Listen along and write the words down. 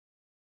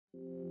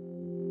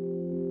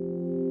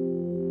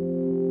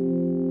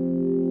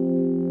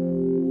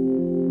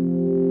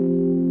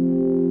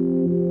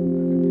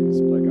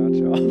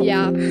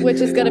which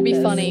is gonna be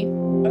funny.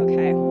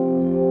 Okay. I'm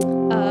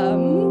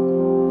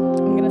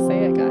gonna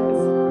say it, guys.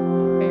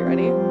 Are you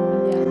ready?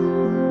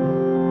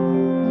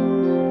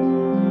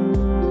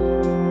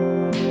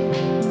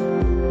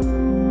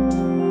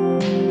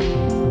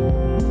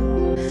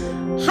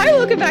 Hi,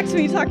 welcome back to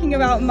me talking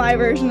about my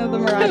version of the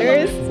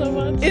Marauders So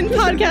much. in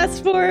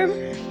podcast form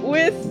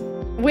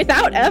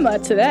without Emma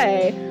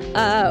today,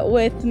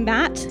 with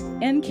Matt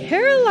and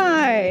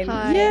Caroline.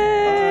 Hi.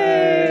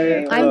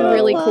 Yay! Hi. I'm Hello.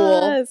 really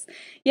cool.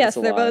 Yes, That's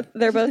a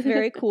they're lie. both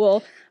very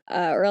cool.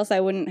 Or else I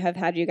wouldn't have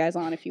had you guys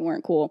on if you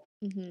weren't cool.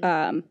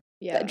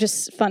 Yeah.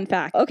 Just fun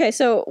fact. Okay,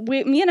 so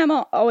me and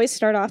Emma always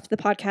start off the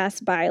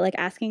podcast by like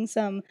asking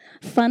some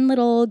fun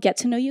little get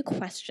to know you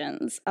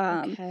questions.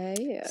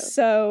 Okay.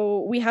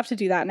 So we have to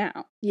do that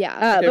now.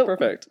 Yeah. Okay, But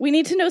perfect. we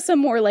need to know some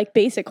more like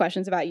basic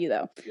questions about you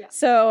though. Yeah.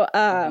 So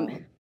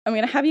I'm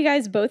gonna have you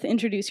guys both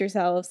introduce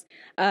yourselves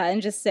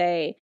and just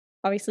say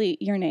obviously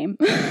your name,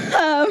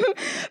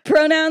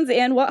 pronouns,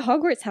 and what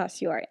Hogwarts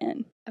house you are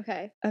in.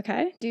 Okay.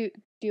 Okay. Do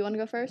you want to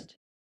go first?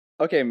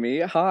 Okay, me.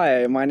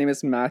 Hi, my name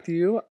is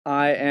Matthew.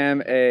 I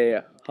am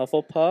a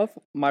Hufflepuff.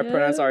 My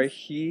pronouns are Yes.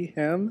 he,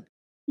 him.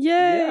 Yay!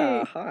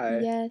 Yeah, hi.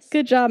 Yes.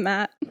 Good job,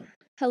 Matt.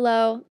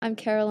 Hello, I'm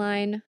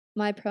Caroline.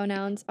 My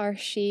pronouns are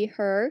she,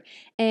 her,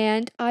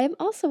 and I am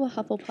also a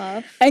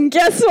Hufflepuff. And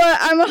guess what?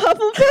 I'm a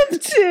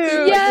Hufflepuff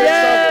too.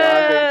 Yes! Stop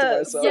laughing to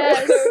myself.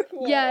 Yes. So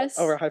cool. Yes.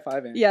 Oh, we're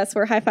high-fiving. Yes,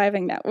 we're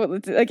high-fiving now. Well,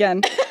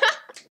 again.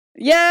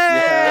 Yay!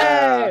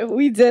 Yeah.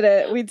 We did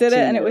it. We did it,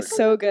 and it was Teamwork.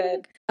 so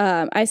good.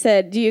 I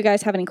said, do you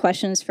guys have any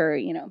questions for,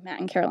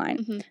 Matt and Caroline?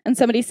 Mhm. And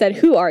somebody said,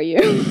 who are you?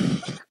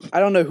 I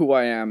don't know who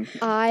I am.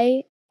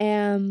 I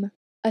am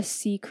a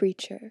sea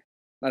creature.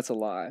 That's a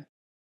lie.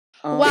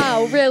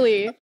 Wow,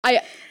 really?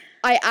 I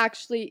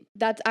actually,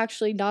 that's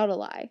actually not a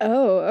lie.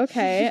 Oh,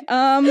 okay.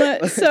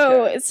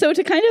 So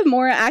to kind of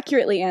more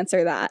accurately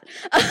answer that,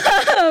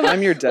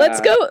 I'm your dad. let's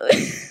go.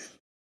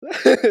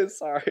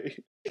 Sorry.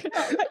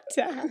 Not my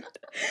dad.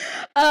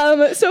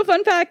 So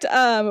fun fact,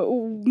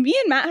 me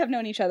and Matt have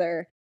known each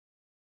other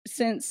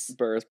since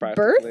Birth,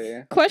 practically.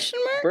 birth? Question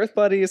mark? Birth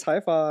buddies, high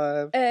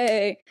five.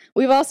 Hey.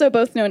 We've also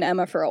both known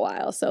Emma for a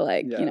while, so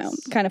Yes.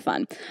 kind of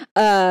fun.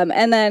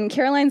 And then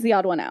Caroline's the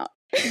odd one out.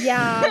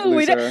 Yeah.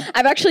 Loser.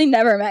 I've actually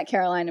never met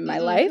Caroline in my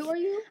Mhm. life. Who are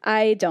you?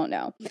 I don't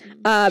know.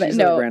 She's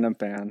No, a random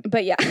fan.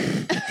 but yeah.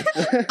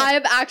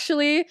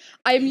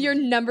 I'm your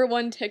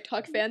 #1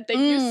 TikTok fan. Thank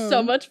you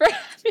so much for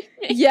having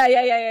me.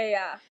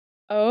 Yeah.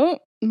 Oh,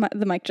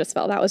 the mic just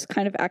fell. That was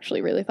kind of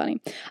actually really funny.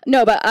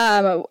 No, but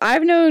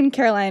I've known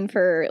Caroline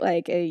for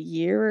like a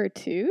year or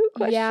two.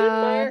 Question Yeah.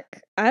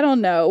 mark. I don't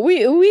know.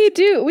 We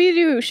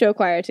do show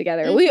choir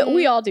together. Mhm.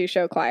 We all do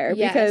show choir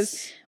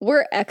because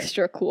we're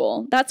extra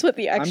cool. That's what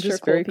the I'm extra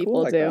just cool very cool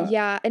people like do. that.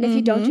 Yeah, and if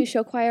you don't Mhm. do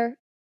show choir,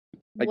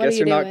 I what are guess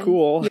you you're not doing?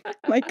 cool.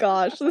 My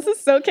gosh, this is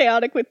so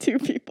chaotic with two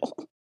people.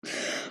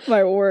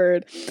 My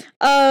word.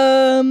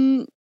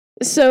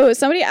 So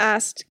somebody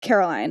asked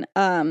Caroline,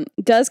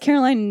 does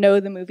Caroline know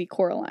the movie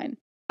Coraline?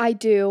 I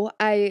do.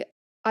 I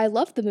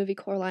love the movie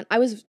Coraline. I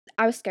was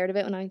scared of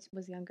it when I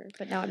was younger,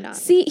 but now I'm not.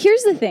 See,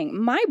 here's the thing.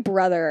 My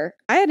brother,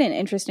 I had an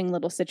interesting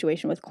little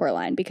situation with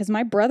Coraline because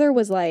my brother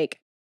was like,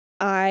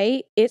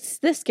 it's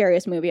the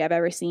scariest movie I've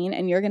ever seen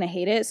and you're going to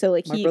hate it. So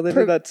like My brother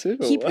did that too.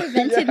 he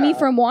prevented me Yeah.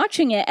 from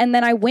watching it. And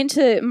then I went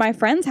to my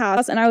friend's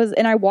house and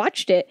I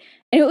watched it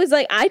and it was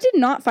like, I did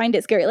not find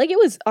it scary. Like it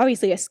was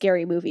obviously a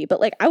scary movie, but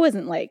like I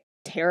wasn't like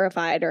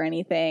terrified or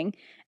anything.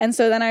 And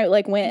so then I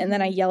like went and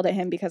then I yelled at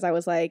him because I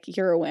was like,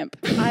 you're a wimp.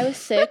 I was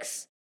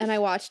 6 and I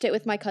watched it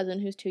with my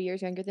cousin who's 2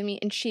 years younger than me,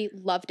 and she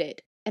loved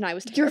it, and I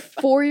was Your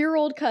terrified.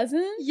 4-year-old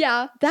cousin?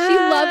 Yeah, That's she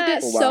loved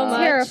it so Wow. much.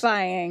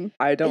 terrifying.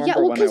 I don't Yeah,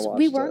 remember well, when I because watched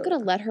we weren't it.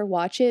 gonna let her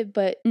watch it,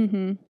 but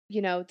Mm-hmm.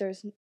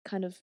 there's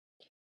kind of,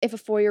 if a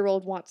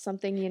 4-year-old wants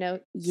something,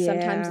 sometimes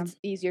Yeah. it's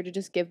easier to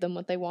just give them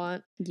what they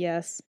want.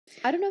 Yes.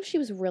 I don't know if she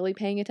was really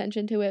paying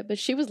attention to it, but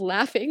she was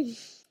laughing.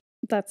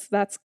 That's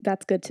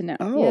good to know.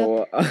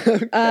 Oh,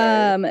 okay.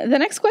 The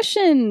next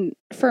question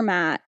for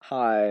Matt.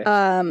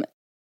 Hi.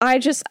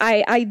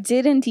 I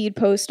did indeed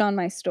post on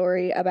my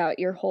story about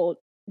your whole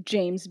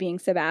James being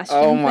Sebastian.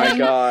 Oh my thing.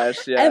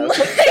 gosh, yes. And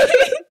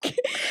like,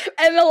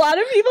 and a lot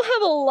of people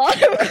have a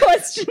lot of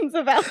questions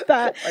about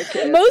that. I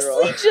can't,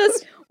 Mostly girl.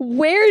 just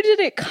where did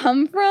it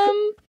come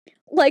from?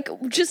 Like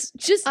just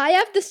I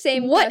have the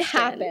same what question.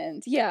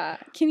 happened? Yeah.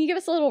 Can you give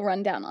us a little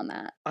rundown on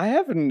that? I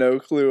have no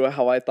clue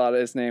how I thought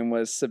his name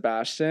was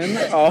Sebastian.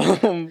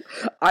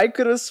 I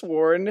could have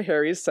sworn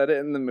Harry said it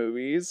in the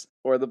movies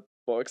or the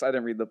books. I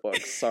didn't read the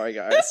books. Sorry,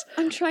 guys.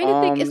 I'm trying to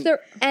think, is Um, there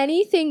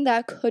anything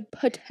that could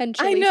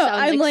potentially I know,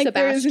 sound I'm like,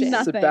 there's Sebastian?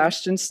 nothing.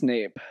 Sebastian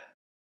Snape.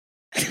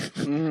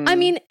 I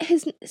mean,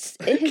 his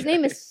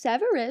name is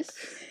Severus.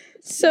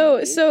 So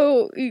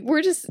maybe.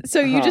 we're just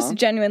you just Huh.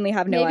 genuinely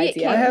have no Maybe it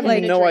idea. came I have from him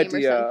in a no dream or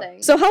idea.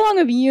 something. So how long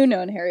have you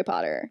known Harry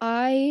Potter?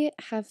 I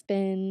have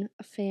been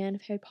a fan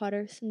of Harry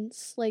Potter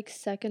since like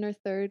 2nd or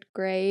 3rd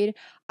grade.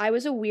 I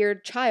was a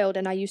weird child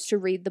and I used to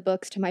read the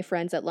books to my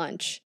friends at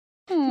lunch.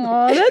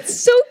 Aw, that's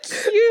so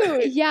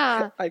cute.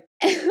 Yeah. I-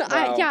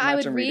 I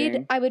would imagine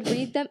reading.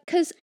 read them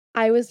because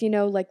I was,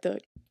 like the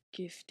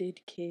gifted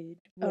kid,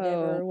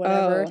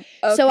 whatever.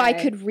 Oh, So I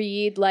okay. could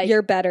read like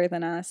You're better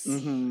than us.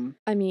 Mm-hmm.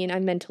 I mean,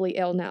 I'm mentally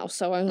ill now,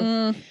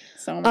 so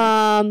So am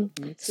I.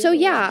 so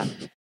yeah,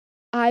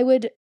 I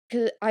would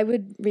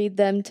read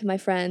them to my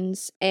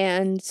friends,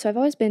 and so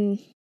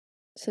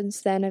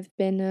since then I've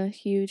been a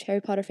huge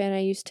Harry Potter fan. I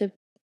used to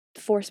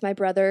force my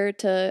brother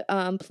to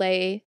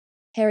play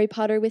Harry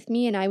Potter with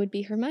me, and I would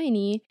be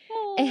Hermione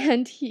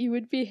and he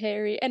would be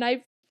Harry, and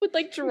I would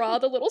like draw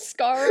the little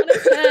scar on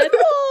his head.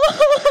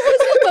 Because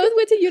we both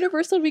went to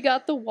Universal, we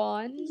got the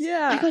wands.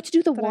 Yeah, I got to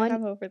do the that I wand.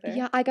 have over there.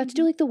 Yeah, I got to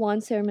do like the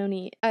wand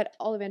ceremony at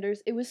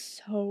Ollivander's. It was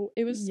so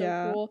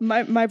cool.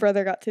 My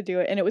brother got to do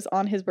it, and it was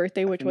on his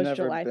birthday, which I've was never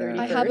July been. 31st.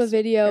 I have a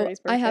video. Harry's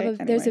There's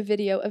a birthday.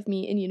 video of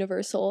me in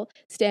Universal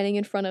standing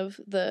in front of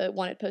the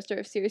wanted poster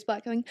of Sirius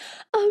Black, going,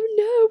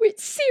 "Oh no,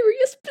 it's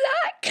Sirius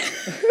Black!"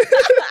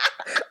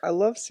 I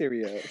love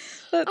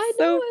Sirius. That's I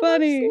know, so I love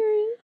funny.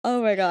 Sirius.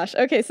 Oh my gosh.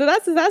 Okay, so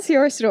that's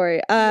your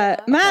story.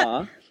 Matt,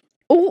 Aw.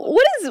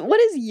 what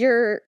is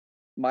your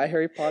My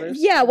Harry Potter.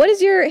 Yeah, what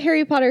is your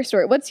Harry Potter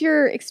story? What's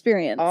your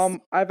experience?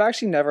 I've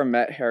actually never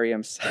met Harry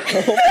himself.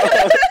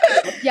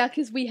 Yeah,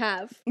 because we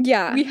have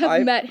yeah.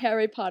 met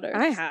Harry Potter.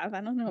 I have.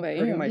 I don't know about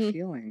Hurting you. my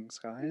feelings,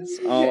 guys.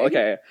 Oh,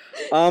 okay.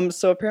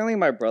 So apparently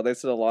my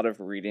brothers did a lot of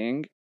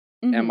reading,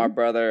 and my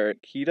brother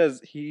he did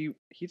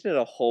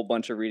a whole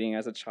bunch of reading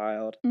as a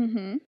child.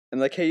 Mm-hmm. And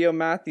like, hey, yo,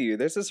 Matthew,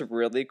 there's this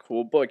really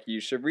cool book you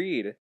should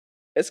read.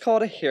 It's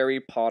called Harry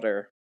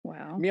Potter.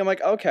 Wow. Me, I'm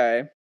like,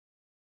 okay.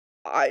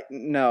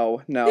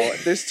 No,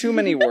 there's too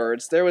many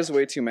words. There was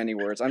way too many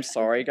words. I'm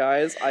sorry,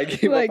 guys. I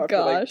gave My up after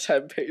like gosh.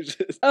 10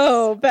 pages.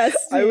 Oh, bestie.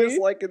 I was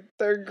like in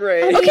 3rd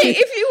grade. Okay,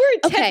 if you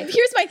were 10, Okay.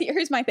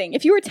 here's my thing.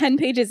 If you were 10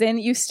 pages in,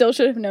 you still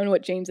should have known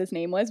what James's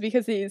name was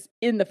because he's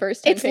in the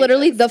first 10 It's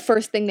literally pages. the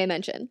first thing they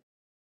mention.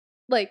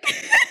 Like,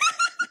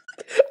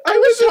 I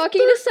was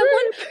talking to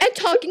someone and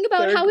talking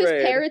about Third how his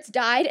grade. parents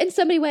died, and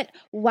somebody went,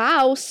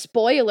 "Wow,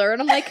 spoiler,"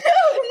 and I'm like,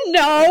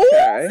 "No."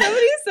 Okay.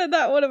 Somebody said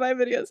that in one of my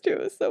videos too. It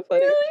was so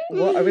funny.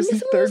 Well, I was in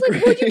Someone 3rd was like,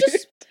 "Well, grade. you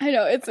just." I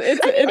know it's I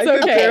could okay.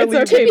 It's barely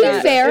okay. To be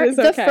Matt. fair, It is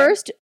the okay.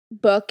 first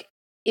book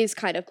is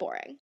kind of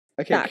boring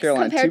Okay, Facts.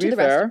 Caroline, compared to to be the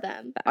rest fair, of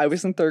them. I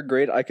was in 3rd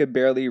grade. I could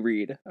barely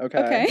read. Okay.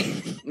 Okay.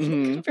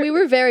 Mhm. We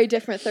were very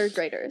different 3rd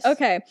graders.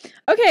 Okay.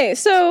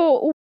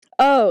 So,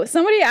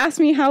 somebody asked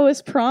me how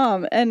was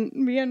prom, and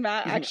me and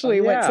Matt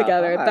actually went Yeah,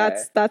 together. hi.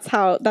 That's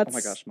Oh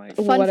my gosh, Mike.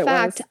 what Fun it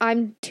fact: was.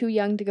 I'm too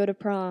young to go to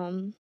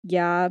prom.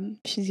 Yeah,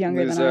 she's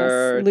younger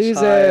Loser, than us.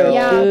 Loser. child.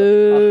 Yeah.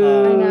 Boo.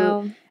 Uh-huh. I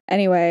know.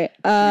 Anyway,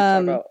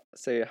 Can we talk about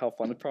say how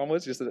fun the prom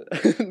was? Just no,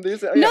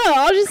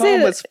 I'll just say prom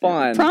that was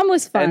fun. Prom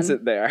was fun. Ends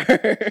it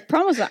there.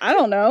 Prom was fun. I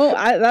don't know.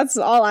 That's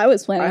all I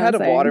was planning I had a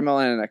on saying.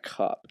 watermelon in a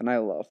cup, and I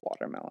love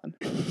watermelon.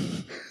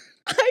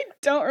 I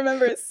don't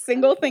remember a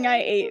single thing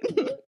I ate.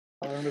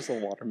 I'm just a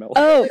watermelon.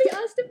 Oh, We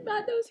asked if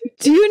Matt knows who.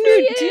 do you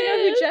know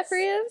who is.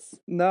 Jeffrey is?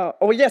 No.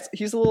 Oh yes,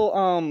 he's a little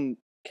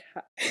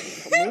cat.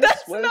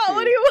 That's not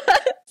what he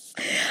was.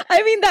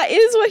 I mean, that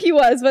is what he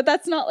was, but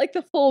that's not like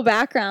the full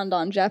background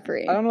on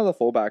Jeffrey. I don't know the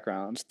full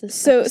background.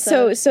 So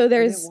Episode. so I didn't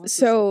there's watch this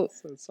so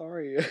episode,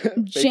 sorry.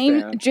 Big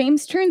James fan.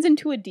 James turns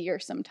into a deer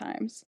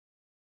sometimes.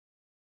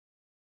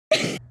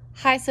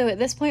 Hi, so at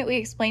this point we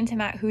explained to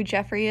Matt who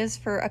Jeffrey is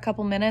for a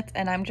couple minutes,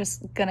 and I'm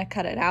just gonna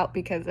cut it out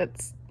because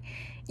it's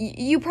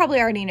you probably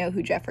already know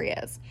who Jeffrey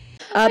is.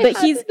 But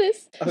he's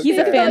he's Okay.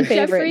 a fan about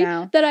favorite Jeffrey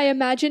now. that I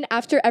imagine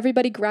after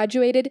everybody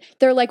graduated,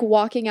 they're like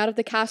walking out of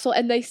the castle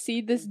and they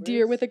see this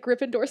deer with a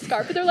Gryffindor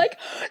scarf, and they're like,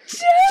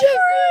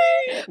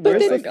 Jeffrey!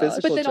 Where's the But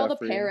physical then all the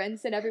Jeffrey?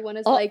 parents and everyone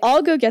is I'll, like,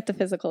 I'll go get the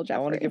physical Jeffrey.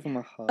 I want to give him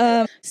a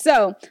hug.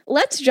 So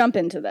let's jump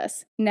into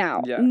this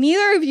now. Yes.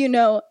 Neither of you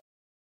know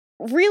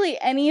really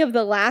any of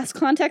the last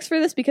context for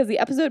this because the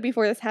episode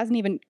before this hasn't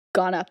even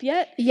gone up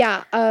yet.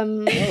 yeah,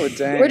 Oh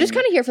dang. we're just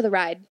kind of here for the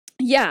ride.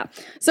 Yeah.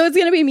 So it's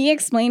going to be me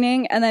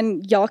explaining and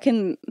then y'all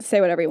can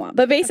say whatever you want.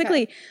 But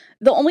basically,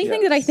 the only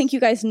thing that I Yes. think you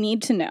guys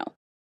need to know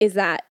is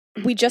that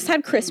we just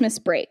had Christmas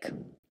break.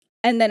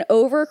 And then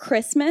over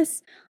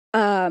Christmas,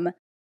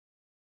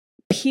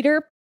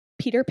 Peter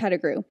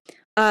Pettigrew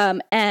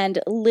and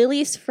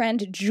Lily's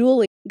friend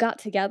Julie got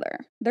together.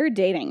 They're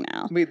dating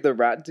now. Wait, the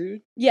rat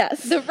dude?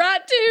 Yes. The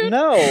rat dude.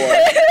 No.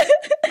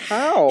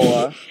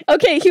 How?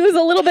 Okay, he was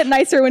a little bit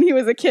nicer when he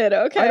was a kid,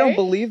 okay? I don't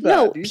believe that.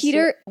 No, Do you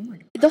Peter. Oh my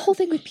God. The whole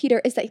thing with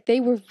Peter is that he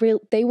Yeah,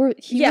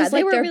 was they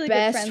like were their really good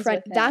best friends friend.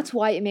 with him. That's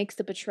why it makes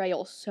the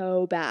betrayal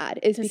so bad.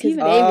 Is 'Cause because he-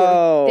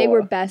 they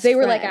were Oh. best. They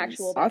were, like, friends.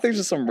 actual I think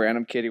just some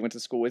random kid he went to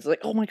school with. He's like,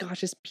 oh my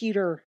gosh, it's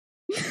Peter.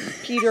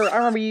 Peter, I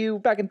remember you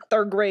back in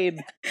 3rd grade.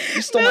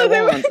 You stole No, my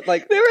they were- wand.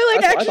 Like, They were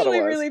like That's what I thought it actually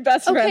was. really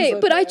best friends. Okay,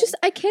 with but him.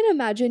 I can't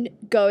imagine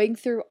going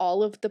through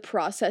all of the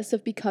process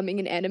of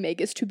becoming an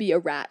animagus to be a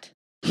rat.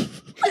 I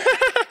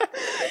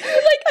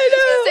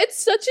know.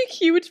 It's such a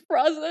huge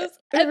process.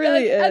 It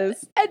really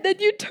is. And then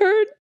you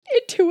turn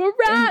into a And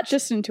rat.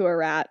 just into a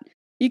rat.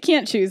 You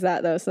can't choose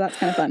that though, so that's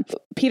kind of fun.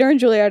 Peter and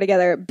Julie are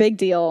together. Big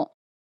deal.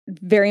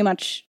 Very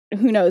much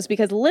who knows,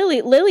 because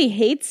Lily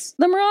hates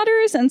the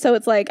Marauders, and so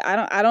it's like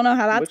I don't know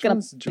how that's Which gonna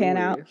one's pan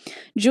out. Julie?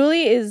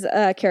 Julie is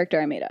a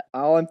character I made up.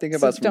 All I'm thinking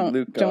So about is don't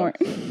Luca. worry.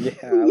 Yeah,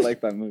 I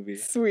like that movie.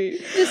 Sweet.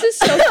 This is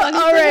so funny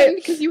All for right. him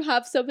because you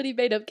have so many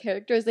made up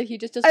characters that he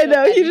just doesn't I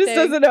know he just anything.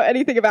 doesn't know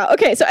anything about.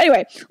 Okay, so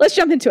anyway, let's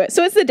jump into it.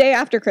 So it's the day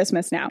after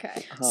Christmas now.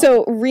 Okay.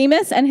 So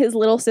Remus and his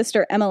little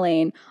sister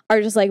Emmeline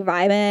are just like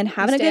vibing,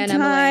 having a good stan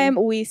time.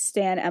 We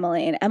stan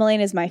Emmeline.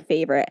 Emmeline is my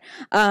favorite.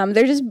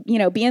 They're just,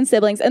 being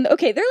siblings. And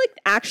okay, they're like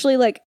actually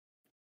like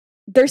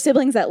they're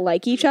siblings that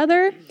like each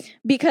other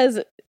because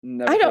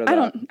Never I heard of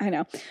that. don't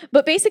know.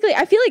 But basically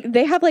I feel like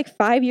they have like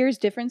 5 years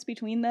difference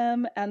between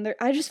them, and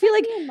I just feel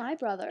like me and my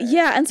brother.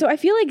 yeah, and so I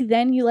feel like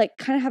then you like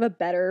kind of have a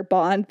better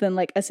bond than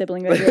like a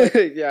sibling that you're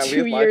like Yeah, we 2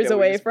 have my years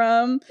away families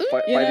from.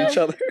 Fight you know? each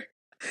other.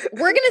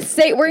 We're gonna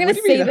say What do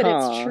you mean, that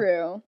huh? it's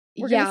true.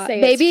 We're gonna Yeah, say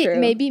it's maybe true.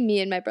 maybe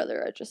me and my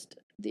brother are just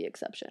the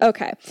exception.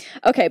 Okay.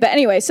 But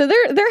anyway, so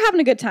they're having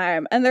a good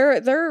time, and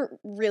they're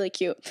really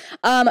cute.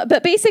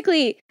 But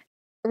basically,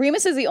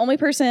 Remus is the only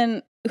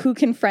person who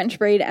can French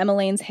braid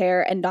Emmeline's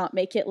hair and not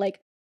make it like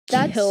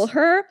That's kill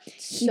her.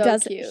 He so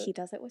does cute. He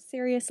does it with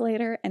Sirius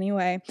later.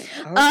 Anyway,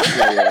 I like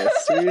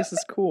Sirius. Sirius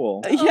is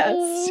cool.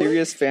 yes.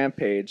 Sirius fan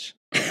page.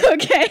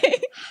 Okay.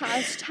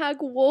 Hashtag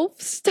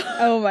wolf stuff.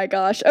 Oh my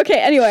gosh. Okay,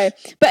 anyway.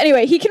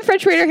 He can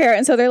French braid her hair,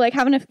 and so they're like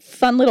having a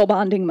fun little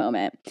bonding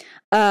moment.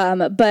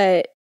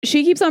 But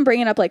she keeps on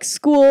bringing up like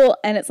school,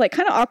 and it's like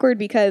kind of awkward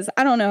because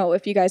I don't know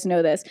if you guys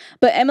know this,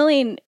 but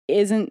Emmeline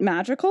isn't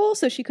magical,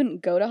 so she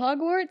couldn't go to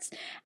Hogwarts,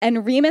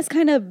 and Remus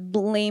kind of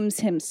blames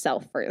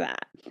himself for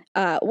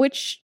that,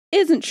 which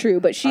isn't true,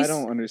 but I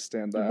don't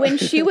understand that. when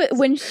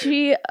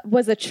she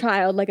was a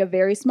child, like a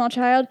very small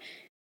child,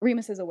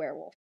 Remus is a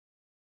werewolf.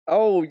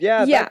 Oh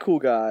yeah, Yeah. that cool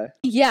guy.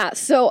 Yeah,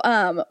 so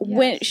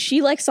when Yes.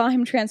 she like saw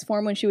him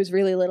transform when she was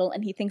really little,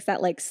 and he thinks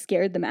that like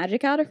scared the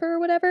magic out of her or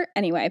whatever.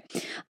 Anyway,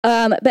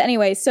 but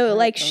anyway, so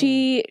like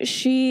she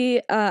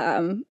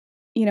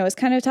is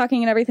kind of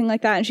talking and everything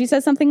like that, and she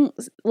says something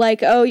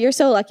like, "Oh, you're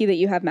so lucky that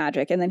you have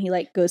magic," and then he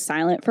like goes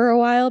silent for a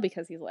while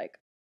because he's like,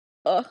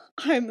 "Oh,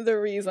 I'm the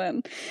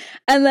reason,"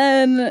 and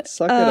then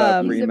Suck it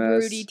up, He's a Remus.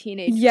 broody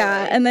teenage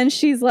yeah, boy. and then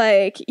she's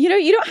like, you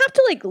don't have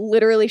to like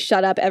literally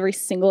shut up every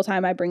single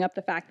time I bring up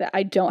the fact that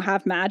I don't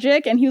have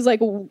magic. And he was like,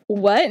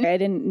 what? I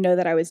didn't know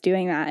that I was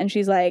doing that. And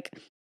she's like,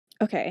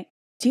 okay,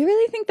 do you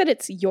really think that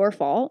it's your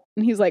fault?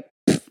 And he's like,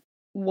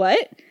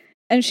 what?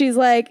 And she's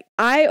like,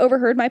 I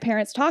overheard my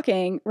parents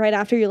talking right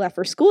after you left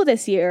for school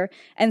this year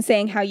and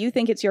saying how you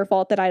think it's your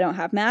fault that I don't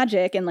have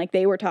magic. And like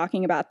they were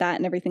talking about that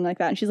and everything like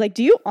that. And she's like,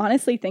 do you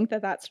honestly think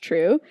that that's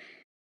true?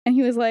 And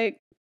he was like,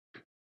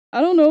 I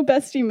don't know,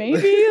 bestie,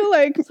 maybe.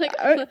 Like, It's like,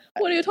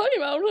 what are you talking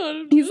about?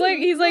 he's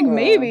like, Aw.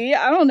 maybe,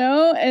 I don't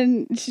know.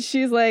 And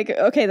she's like,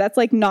 okay, that's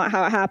like not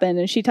how it happened.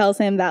 And she tells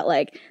him that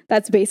like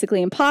that's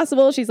basically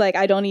impossible. She's like,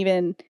 I don't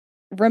even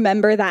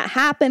remember that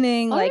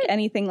happening, like Aren't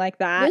anything like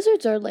that.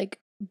 Wizards are like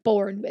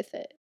born with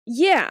it.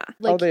 Yeah.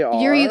 Like they you're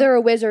are? either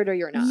a wizard or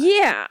you're not.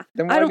 Yeah.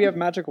 Then I why do don't- we have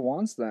magic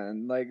wands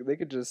then? Like they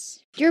could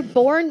just You're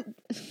born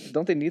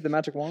don't they need the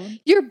magic wand?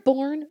 you're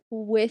born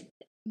with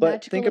But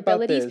magical think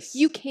about abilities. this.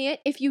 You can't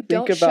if you Think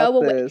don't about show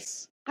away.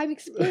 this. I'm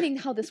explaining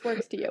how this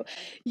works to you.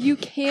 You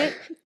can't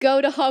go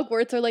to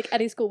Hogwarts or like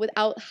any school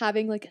without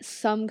having like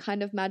some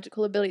kind of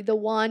magical ability. The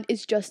wand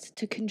is just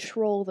to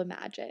control the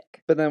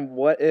magic. But then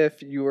what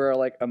if you were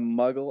like a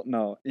muggle?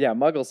 No, yeah,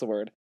 muggle's the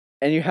word.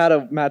 And you had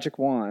a magic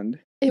wand.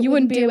 It You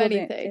wouldn't wouldn't be do able to-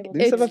 anything. able to-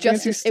 At least have a It's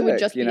just fancy it would stick,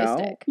 just you be know? a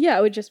stick. Yeah,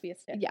 it would just be a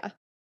stick. Yeah.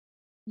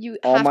 You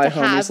All have my to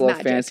homies have love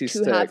magic fancy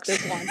to have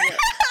sticks. this wand work.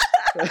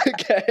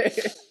 Okay.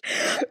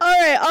 All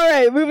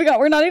right, moving on.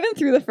 We're not even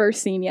through the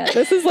first scene yet.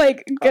 This is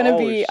like gonna Oh,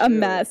 be a shoot.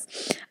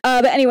 mess.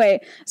 But anyway,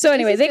 This is they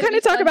gonna kind be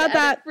of talk fun to about edit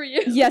that. for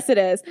you. Yes, it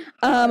is.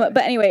 Alright.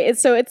 But anyway,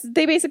 it's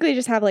they basically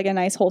just have like a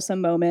nice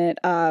wholesome moment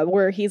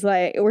where she's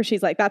like,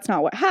 that's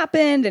not what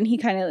happened, and he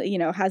kind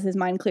of has his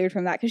mind cleared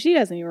from that because she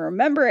doesn't even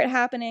remember it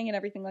happening and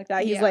everything like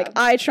that. He's Yeah. like,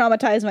 I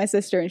traumatized my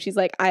sister, and she's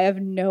like, I have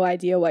no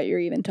idea what you're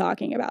even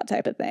talking about,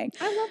 type of thing.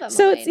 I love that.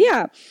 So it's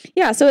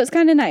yeah. So it's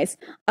kind of nice.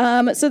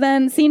 So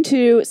then scene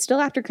 2, still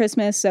after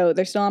Christmas, so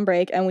they're still on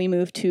break, and we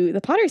move to the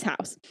Potter's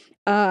house.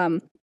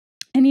 And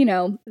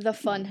the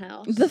fun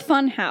house. the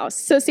fun house.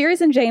 So Sirius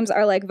and James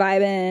are like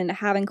vibing,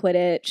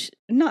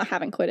 not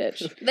having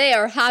Quidditch, They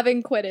are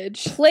having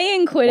Quidditch.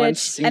 playing One Quidditch and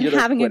singular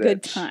having a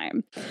good Quidditch.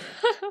 time.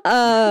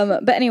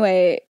 But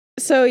anyway,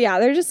 so yeah,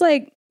 they're just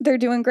like they're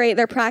doing great.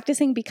 They're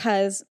practicing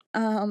because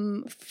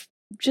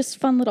just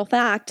fun little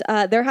fact,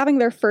 they're having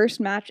their first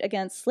match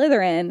against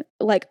Slytherin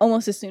like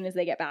almost as soon as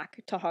they get back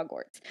to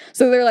Hogwarts.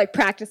 So they're like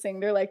practicing,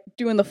 they're like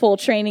doing the full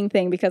training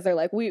thing because they're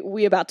like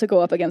we about to go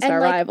up against And, our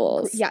like,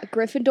 rivals. Yeah,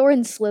 Gryffindor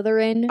and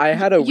Slytherin. I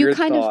had a You weird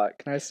kind of- thought.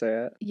 Can I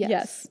say it?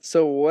 Yes.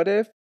 So what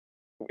if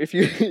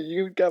you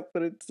you got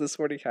put into the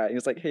sorting hat and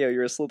he's like, hey, yo,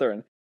 you're a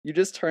Slytherin. You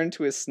just turn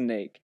to a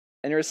snake.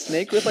 And you're a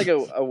snake with like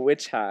a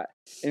witch hat.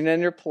 And then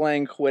you're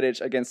playing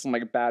Quidditch against some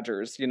like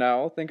badgers, you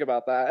know? Think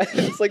about that.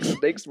 It's like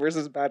snakes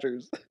versus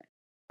badgers.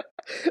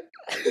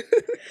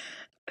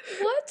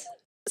 What?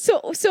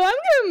 So I'm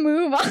gonna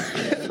move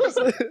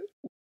on.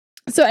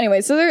 So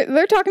anyway, so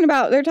they're talking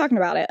about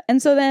it.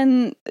 And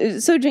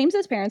so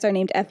James's parents are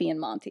named Effie and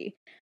Monty.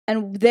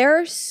 And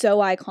they're so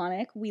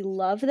iconic. We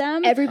love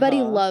them.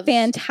 Everybody loves.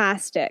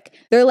 Fantastic.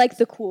 They're like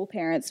the cool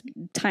parents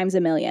times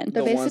a million.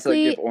 The They're ones that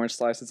basically- give orange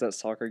slices at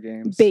soccer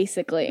games.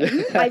 Basically.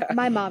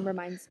 My mom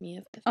reminds me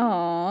of the.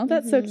 Aw,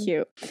 that's so Mhm.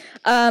 cute.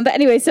 But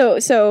anyway,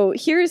 so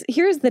here's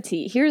the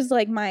tea. Here's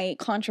like my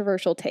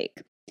controversial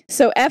take.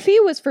 So Effie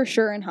was for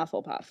sure in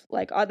Hufflepuff.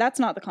 Like that's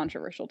not the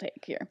controversial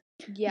take here.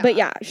 Yeah. But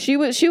yeah, she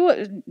was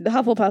the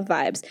Hufflepuff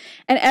vibes.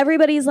 And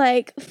everybody's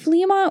like,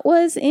 Fleamont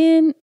was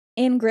in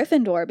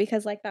Gryffindor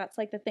because like that's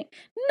like the thing.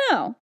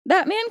 No.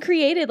 That man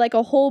created like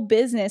a whole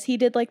business. He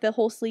did like the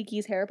whole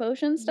Sleeky's hair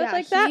potion stuff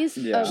like that. He's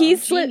Yeah. a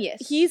He's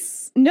genius.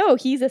 he's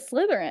a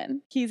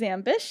Slytherin. He's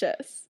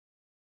ambitious.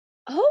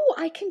 Oh,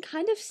 I can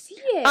kind of see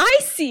it. I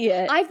see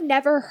it. I've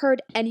never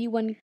heard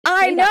anyone.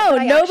 I say that, know.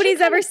 but I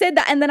Nobody's actually ever kinda- said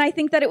that. And then I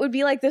think that it would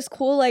be like this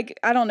cool, like,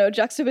 I don't know,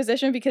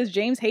 juxtaposition because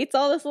James hates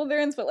all the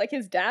Slytherins, but like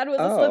his dad was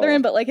a Oh.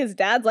 Slytherin, but like his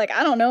dad's like,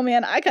 I don't know,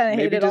 man. I kind of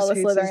Maybe hated all the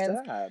just hates his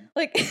Slytherins. dad,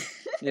 Like,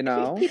 you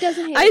know? He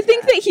doesn't hate. I his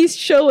think dad. that he's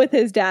chill with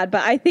his dad,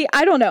 but I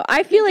don't know.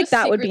 I feel like just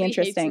that would be secretly hates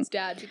interesting. his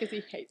dad because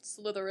he hates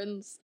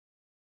Slytherins.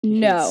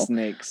 He hates No.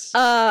 snakes.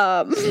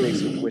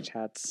 Snakes with witch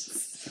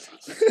hats.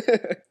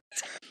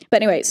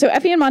 But anyway, so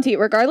Effie and Monty,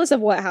 regardless of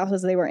what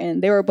houses they were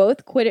in, they were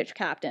both Quidditch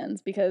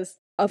captains because,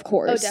 of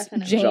course,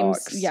 definitely. James,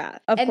 Jocks. yeah,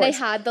 of And course.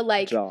 they had the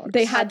like. Jocks.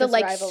 They had the this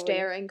like rivalry.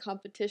 staring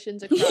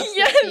competitions across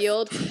Yes. the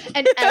field,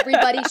 and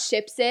everybody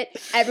ships it.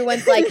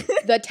 Everyone's like,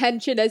 the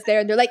tension is there,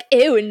 and they're like,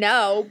 "Ew,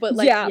 no!" But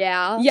like, Yeah.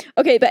 yeah. Yeah.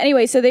 Okay, but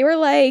anyway, so they were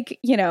like,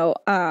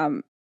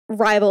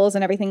 rivals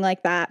and everything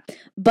like that.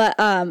 But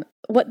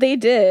what they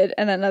did,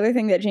 and another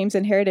thing that James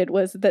inherited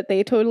was that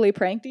they totally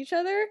pranked each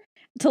other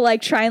to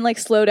like try and like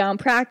slow down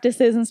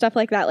practices and stuff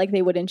like that. Like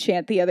they would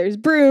enchant the other's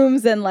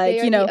brooms and like,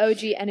 They are the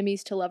OG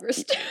enemies to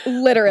lovers.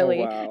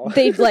 literally Oh, wow.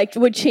 they like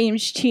would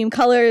change team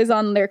colors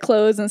on their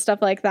clothes and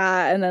stuff like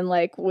that, and then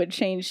like would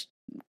change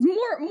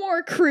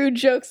more crude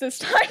jokes as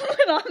time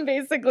went on,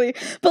 basically.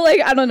 But like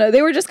I don't know,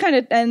 they were just kind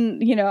of,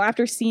 and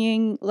after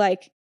seeing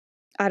like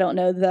I don't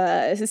know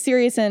the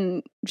Sirius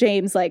and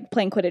James like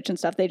playing Quidditch and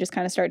stuff, they just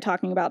kind of started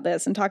talking about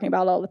this and talking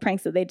about all the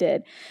pranks that they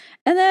did.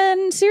 And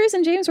then Sirius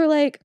and James were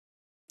like,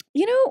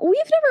 we've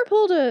never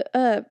pulled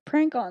a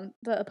prank on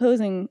the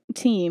opposing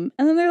team.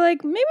 And then they're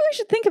like, maybe we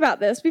should think about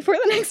this before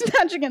the next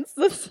match against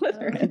the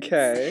Slytherins.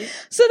 Okay.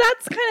 So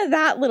that's kind of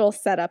that little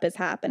setup is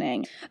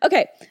happening.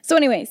 Okay. So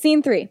anyway,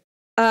 scene 3.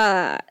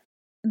 The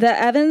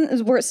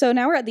Evans so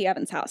now we're at the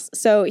Evans house.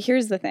 So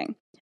here's the thing.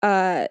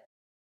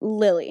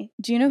 Lily.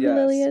 Do you know who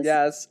Lily is?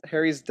 Yes,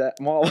 Harry's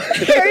mom.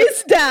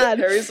 Harry's dad.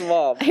 Harry's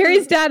mom.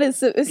 Harry's dad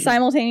is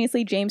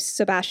simultaneously James,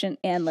 Sebastian,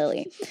 and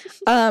Lily.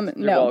 You're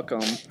No. welcome.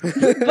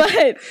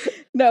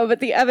 but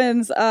the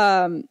Evans,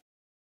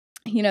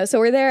 so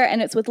we're there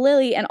and it's with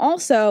Lily, and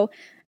also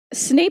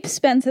Snape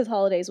spends his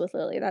holidays with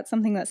Lily. That's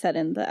something that's said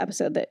in the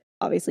episode that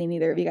obviously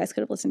neither of you guys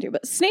could have listened to,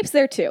 but Snape's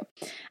there too.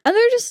 And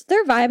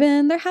they're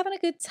vibing, they're having a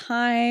good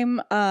time.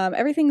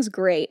 Everything's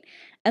great.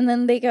 And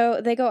then they go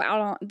out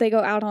on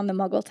the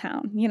Muggle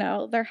town.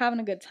 They're having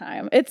a good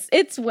time.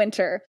 It's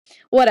winter,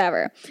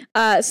 whatever.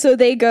 So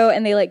they go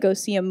and they like go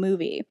see a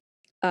movie.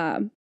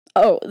 I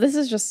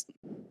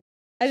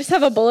just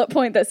have a bullet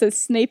point that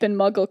says Snape in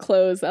Muggle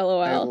clothes, I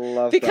LOL.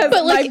 love Because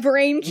that. my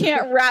brain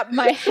can't wrap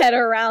my head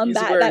around He's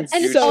that. wearing That's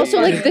And it's Gucci. also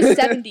like the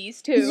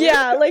 70s too.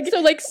 Yeah, like So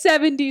like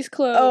 70s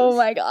clothes. oh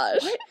my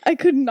gosh, I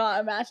could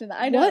not imagine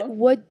that. I know. What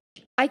would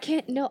I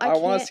can't no I I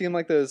can't. want to see him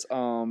like those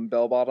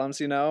bell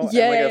bottoms, Yeah, and like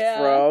a yeah.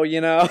 fro,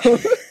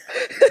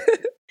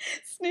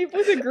 Snape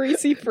with a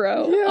greasy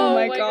fro. Yeah. Oh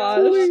my my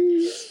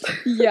gosh.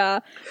 Yeah.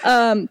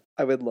 I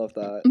would love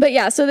that. But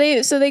yeah, so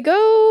they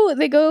go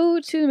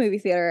to the movie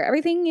theater.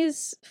 Everything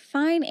is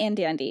fine and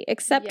dandy,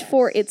 except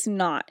for Yes. it's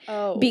not.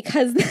 Oh.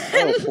 Because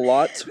then Oh,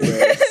 plot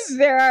twist.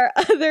 there are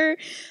other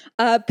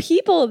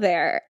people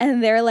there,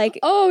 and they're like,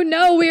 Oh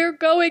no, we're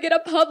going in a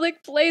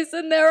public place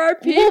and there are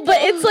people. well, but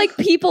it's like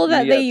people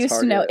that Yeah, they used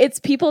to know. Target. It's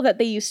people that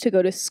they used to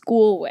go to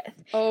school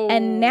with. oh.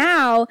 And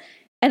now,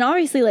 and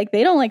obviously, like,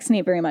 they don't like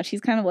Snape very much. He's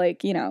kind of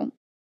like, that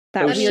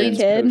Potions, weird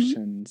kid.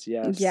 Potions,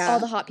 yes. Yeah. all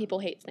the hot people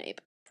hate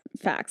Snape.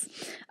 Facts.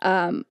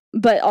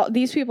 But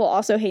these people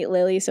also hate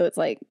Lily, so it's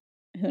like,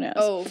 who knows?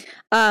 Oh.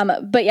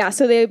 But yeah,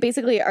 so they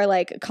basically are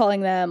like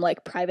calling them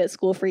like private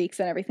school freaks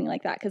and everything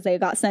like that because they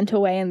got sent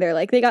away, and they're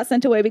like, they got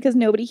sent away because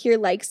nobody here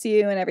likes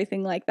you and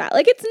everything like that.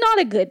 Like, it's not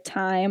a good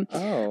time.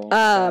 Oh.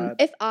 sad.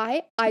 If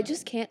I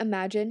just can't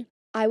imagine,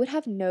 I would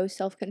have no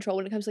self-control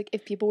when it comes like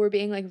if people were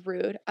being like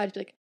rude, I'd be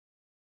like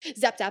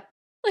zap zap.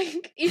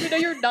 Like even though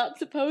you're not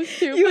supposed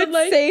to. You but, would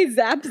like, say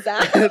zap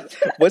zap.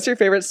 What's your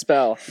favorite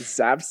spell?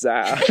 Zap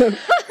zap.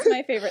 It's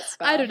my favorite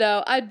spell. I don't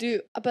know. I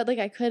do, but like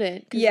I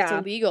couldn't because Yeah.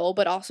 it's illegal.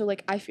 But also,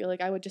 like I feel like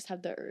I would just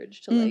have the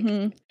urge to like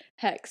Mhm.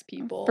 hex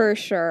people For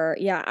sure.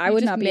 Yeah, I You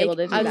would just not be make- able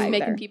to do I was that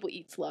making either. people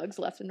eat slugs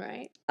left and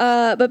right.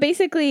 But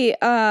basically,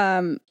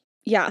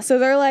 yeah, so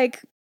they're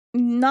like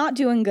not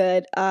doing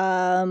good.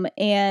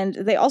 And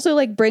they also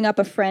like bring up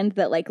a friend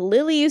that like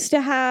Lily used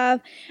to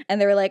have, and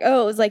they were like,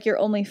 oh, it was like your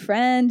only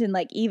friend, and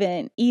like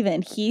even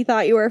he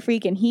thought you were a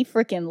freak and he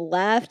freaking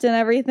left and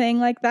everything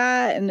like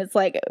that. And it's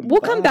like,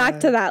 we'll come back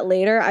to that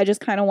later. I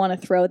just kind of want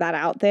to throw that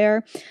out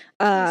there.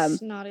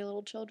 Snotty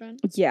little children.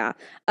 Yeah.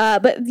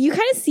 But you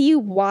kind of see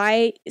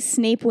why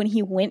Snape, when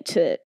he went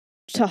to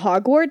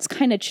Hogwarts,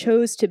 kind of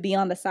chose to be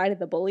on the side of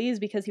the bullies,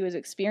 because he was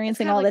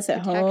experiencing all this at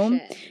home.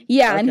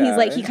 Yeah, and he's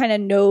like, he kind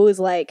of knows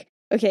like,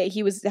 okay,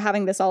 he was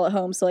having this all at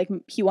home, so like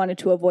he wanted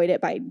to avoid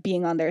it by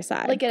being on their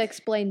side. Like it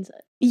explains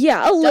it.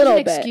 Yeah, a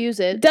little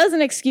bit.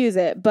 Doesn't excuse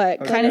it,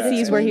 but kind of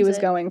sees where he was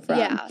going from.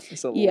 Yeah.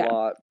 It's a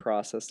lot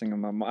processing in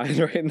my mind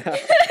right now.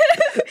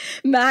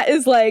 Matt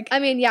is like, I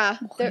mean, yeah,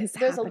 there's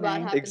a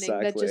lot happening?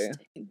 happening that just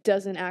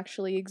doesn't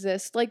actually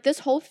exist. Like this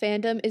whole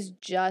fandom is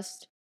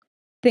just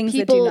things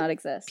that do not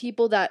exist.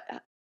 People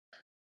that,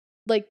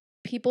 like,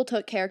 people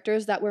took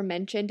characters that were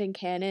mentioned in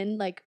canon,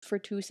 like, for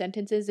 2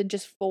 sentences and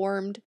just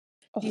formed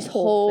this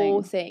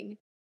whole thing.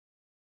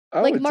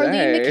 Oh, like,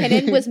 Marlene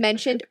McKinnon was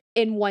mentioned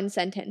in 1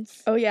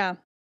 sentence. Oh, yeah.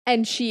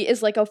 And she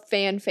is, like, a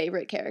fan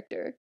favorite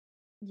character.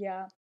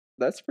 Yeah.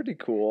 That's pretty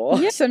cool.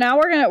 Yeah. So now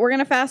we're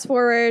gonna fast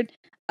forward.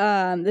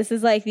 This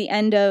is, like, the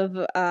end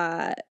of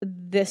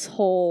this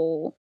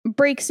whole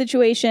break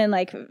situation.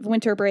 Like,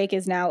 winter break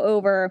is now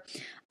over.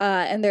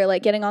 And they're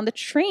like getting on the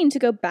train to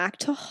go back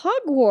to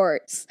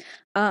Hogwarts.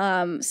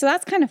 So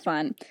that's kind of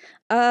fun.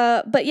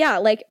 But yeah,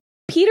 like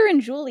Peter and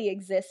Julie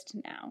exist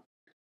now.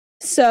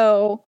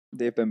 So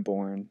they've been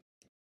born.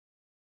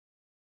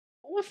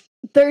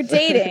 They're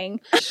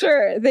dating.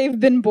 Sure, they've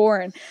been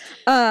born.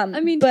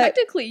 I mean,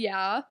 technically,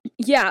 yeah.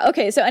 Yeah.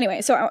 Okay. So anyway,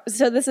 so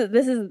this is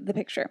the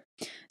picture.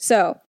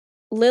 So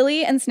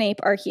Lily and Snape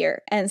are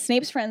here, and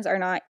Snape's friends are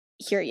not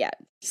here yet.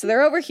 So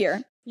they're over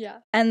here. Yeah.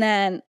 And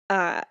then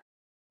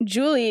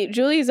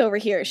Julie's over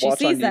here. She Watch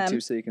sees on them.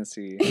 YouTube so you can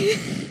see.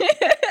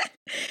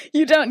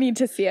 You don't need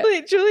to see it.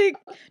 Wait,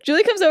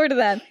 Julie comes over to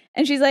them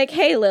and she's like,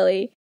 "Hey,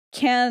 Lily,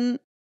 can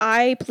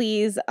I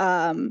please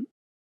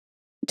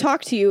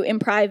talk to you in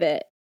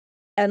private?"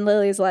 And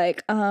Lily's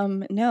like,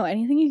 no,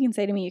 anything you can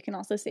say to me, you can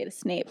also say to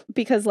Snape.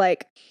 Because,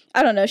 like,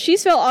 I don't know,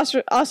 she's felt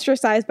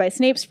ostracized by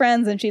Snape's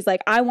friends, and she's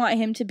like, I want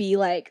him to be,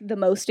 like, the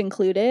most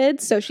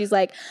included. So she's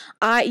like,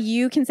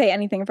 you can say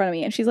anything in front of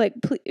me. And she's like,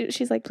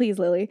 please,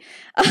 Lily.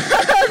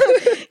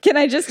 Can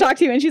I just talk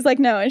to you? And she's like,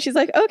 no. And she's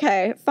like,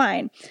 okay,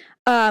 fine.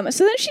 So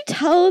then she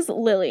tells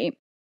Lily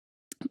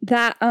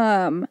that,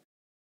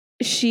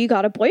 she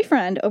got a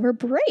boyfriend over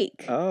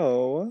break.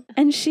 Oh.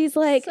 And she's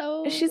like,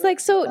 so turns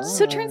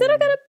out I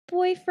got a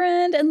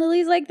boyfriend. And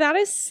Lily's like, that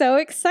is so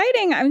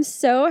exciting. I'm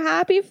so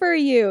happy for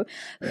you.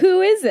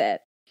 Who is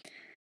it?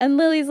 And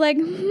Lily's like,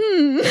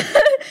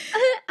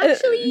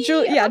 Actually,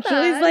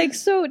 Julie's like,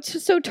 so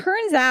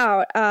turns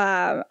out,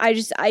 I'm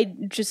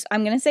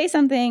going to say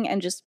something, and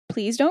just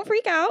please don't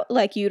freak out.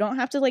 Like, you don't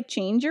have to like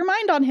change your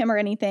mind on him or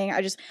anything.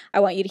 I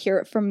want you to hear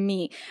it from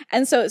me.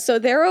 And so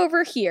they're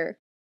over here.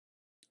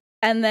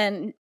 And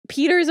then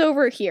Peter's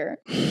over here.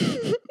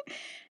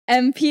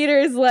 And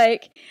Peter's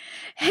like,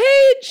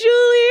 hey,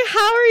 Julie,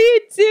 how are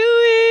you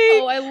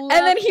doing? Oh, I love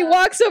And then he that.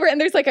 walks over, and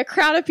there's like a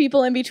crowd of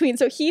people in between.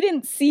 So he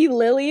didn't see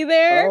Lily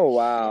there. Oh,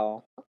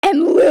 wow.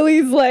 And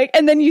Lily's like,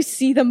 and then you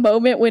see the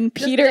moment when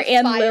Peter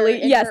and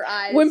Lily,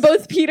 when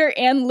both Peter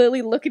and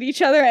Lily look at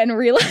each other and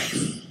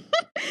realize,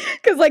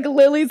 because like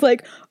Lily's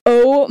like,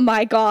 oh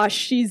my gosh,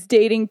 she's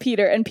dating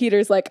Peter, and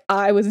Peter's like,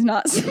 I was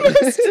not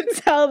supposed to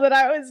tell that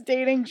I was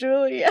dating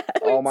Julia.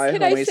 All my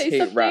homies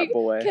hate Rat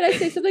Boy. Can I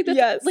say something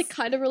that's like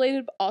kind of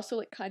related, but also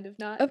like kind of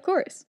not? Of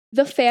course.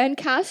 The fan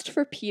cast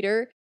for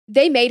Peter,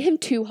 they made him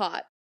too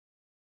hot.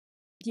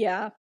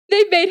 Yeah.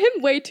 They made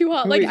him way too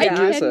hot. Like, Who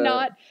I is it?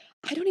 cannot.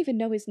 I don't even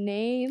know his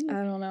name.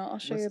 I don't know. I'll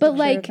show you a But, picture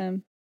like, of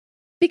him.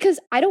 Because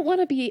I don't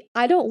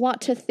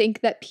want to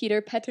think that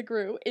Peter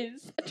Pettigrew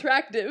is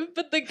attractive,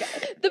 but the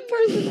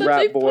person that they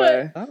Rat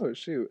Boy. put. Oh,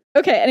 shoot.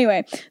 Okay,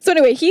 anyway. So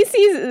they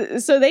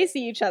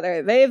see each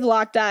other. They have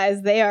locked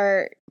eyes. They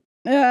are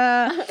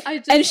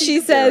and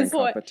she says,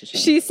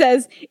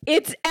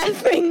 it's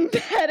effing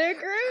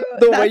Pettigrew.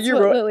 The way you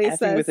wrote Lily effing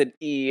says. With an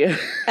E.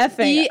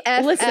 Effing.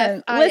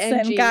 Listen,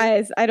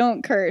 guys, I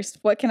don't curse.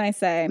 What can I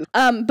say?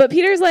 But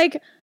Peter's like,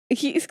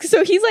 he's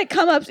like,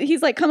 come up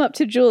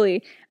to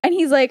Julie, and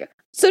he's like,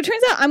 so it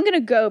turns out I'm going to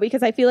go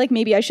because I feel like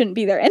maybe I shouldn't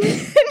be there. And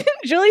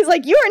Julie's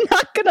like, you are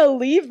not going to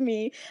leave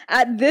me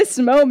at this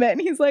moment.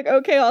 And he's like,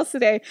 okay, I'll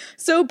stay.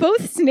 So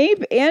both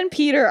Snape and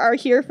Peter are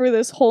here for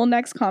this whole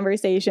next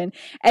conversation.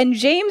 And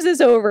James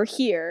is over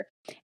here.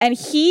 And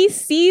he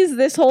sees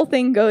this whole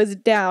thing goes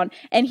down.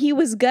 And he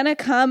was going to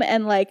come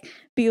and like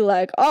be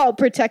like, oh, I'll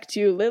protect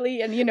you,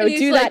 Lily. And,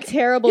 do like, that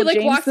terrible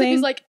James walks thing. In,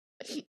 he's like,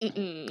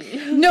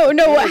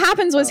 No, what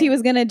happens was he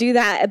was gonna do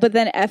that, but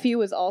then Effie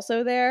was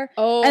also there.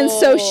 Oh. And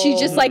so she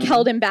just like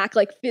held him back,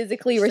 like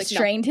physically She's like,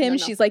 restrained no, him. no.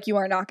 She's like, you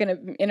are not gonna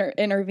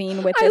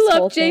intervene with I this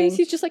whole love James. thing.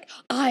 He's just like,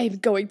 I'm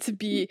going to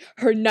be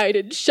her knight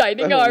in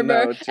shining Oh,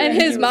 armor. no, And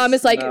his James, mom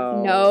is like,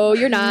 no. no,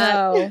 you're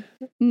not.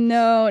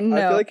 No. I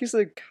feel like he's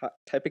the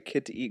type of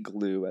kid to eat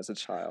glue as a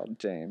child,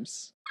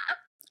 James.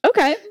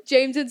 Okay.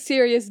 James and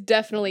Sirius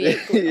definitely eat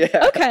glue.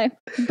 Yeah. Okay.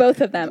 Both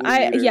of them. Glue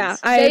I eaters.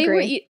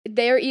 agree.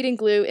 They're eating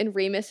glue, and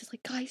Remus is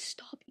like, guys,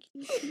 stop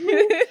eating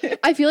glue.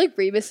 I feel like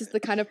Remus is the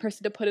kind of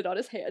person to put it on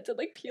his hands and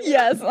like peel it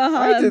Yes, off.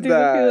 I did do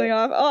that. the peeling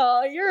off.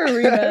 Oh, you're a I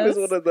Remus.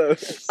 was one of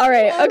those. All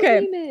right, Oh,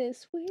 okay.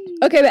 Remus, wait.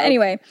 Okay, but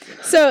anyway.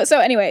 So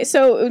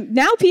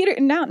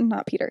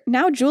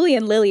now Julie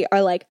and Lily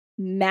are like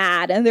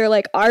mad and they're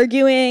like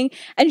arguing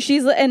and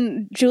Julie's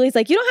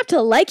like, you don't have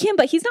to like him,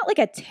 but he's not like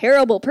a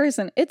terrible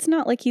person. It's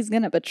not like he's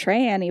gonna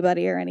betray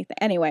anybody or anything.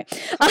 Anyway.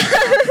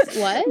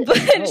 What? But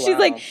Oh, she's wow.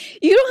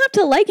 like, you don't have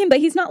to like him, but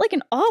he's not like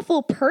an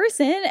awful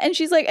person. And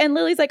she's like, and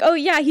Lily's like, oh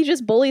yeah, he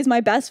just bullies my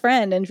best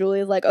friend. And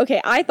Julie's like,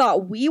 okay, I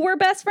thought we were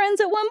best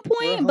friends at one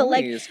point, We're but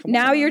like homies, come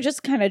now on. you're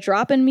just kind of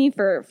dropping me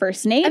for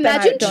Snape.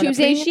 Imagine and I don't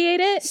choosing appreciate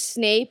it.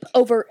 Snape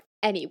over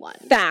anyone.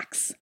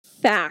 Facts.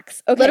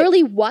 Okay.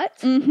 Literally what?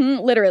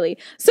 Literally.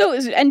 So,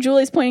 and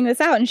Julie's pointing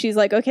this out and she's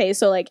like, okay,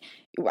 so like,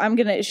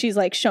 she's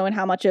like showing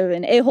how much of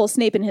an a-hole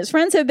Snape and his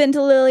friends have been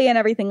to Lily and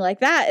everything like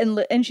that.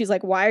 And she's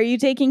like, why are you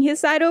taking his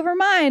side over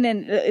mine?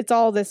 And it's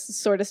all this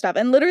sort of stuff.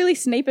 And literally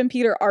Snape and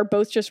Peter are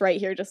both just right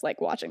here, just like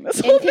watching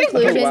this whole In thing.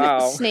 conclusion, Oh, wow.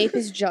 Snape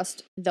is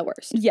just the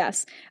worst.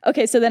 Yes.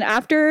 Okay, so then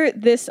after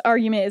this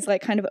argument is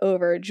like kind of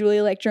over,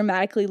 Julie like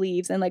dramatically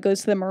leaves and like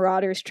goes to the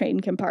Marauders train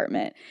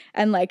compartment.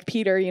 And like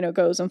Peter,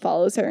 goes and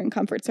follows her and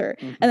comforts her.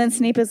 Mhm. And then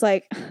Snape is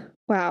like,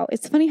 wow,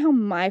 it's funny how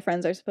my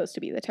friends are supposed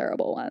to be the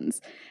terrible ones.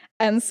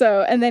 And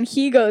then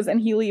he goes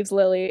and he leaves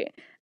Lily.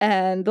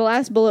 And the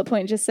last bullet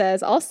point just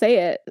says, I'll say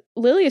it,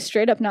 Lily is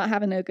straight up not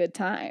having a good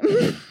time.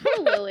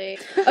 Poor Lily.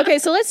 Okay,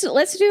 so let's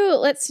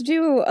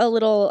do a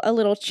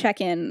little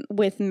check-in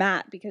with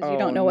Matt because you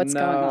don't know what's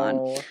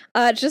going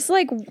on. Just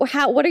like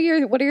what are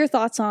your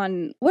thoughts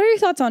on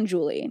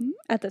Julie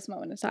at this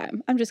moment in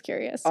time? I'm just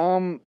curious.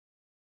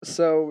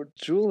 So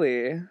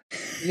Julie,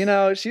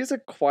 she's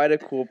quite a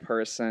cool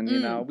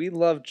person. We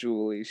love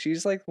Julie.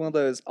 She's like one of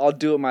those I'll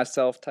do it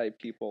myself type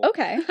people.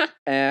 Okay.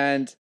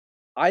 And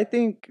I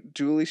think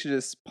Julie should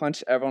just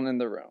punch everyone in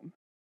the room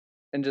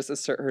and just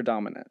assert her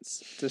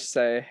dominance. Just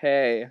say,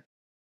 hey,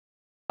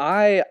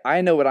 I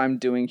know what I'm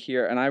doing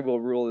here and I will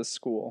rule this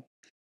school.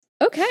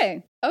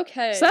 Okay.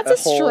 Okay. So that's A a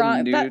whole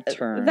strong new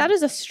turn. that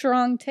is a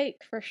strong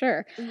take for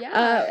sure.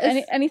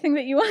 yeah. Anything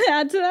that you want to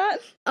add to that?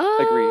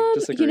 Agree.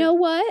 Disagree. You know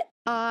what?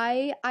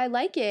 I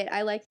like it.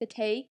 I like the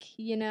take,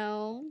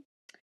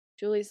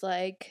 Julie's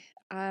like,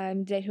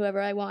 I'm date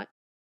whoever I want.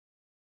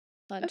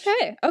 Lunch.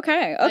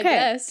 Okay. I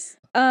guess.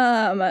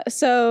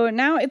 So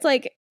now it's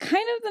like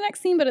kind of the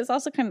next scene, but it's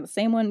also kind of the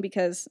same one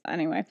because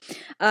anyway.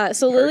 So Part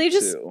Lily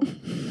just two.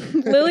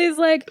 Lily's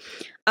like,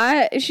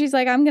 she's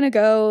like, I'm gonna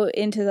go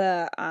into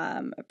the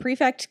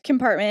prefect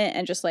compartment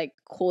and just like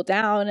cool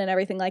down and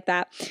everything like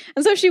that.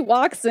 And so she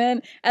walks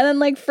in, and then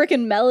like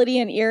freaking Melody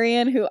and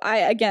Irian, who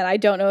I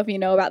don't know if you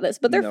know about this,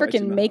 but they're No, I do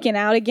freaking not. making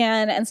out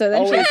again. And so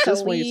then she wait, has to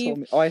this one you leave. told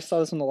me. Oh, I saw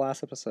this in the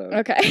last episode.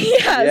 Okay.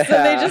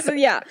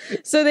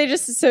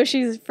 So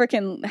she's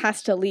freaking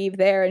has to leave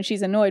there and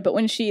she's annoyed. But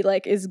when she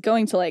like is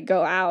going to like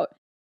go out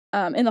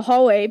in the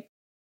hallway,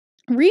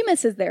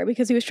 Remus is there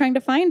because he was trying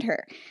to find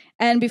her.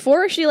 And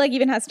before she like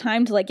even has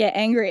time to like get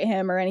angry at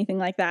him or anything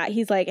like that,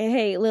 he's like,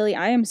 hey, Lily,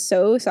 I am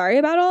so sorry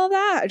about all of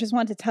that. I just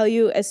wanted to tell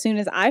you as soon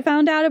as I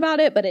found out about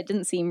it, but it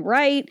didn't seem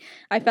right.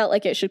 I felt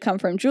like it should come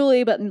from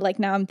Julie, but like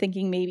now I'm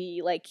thinking maybe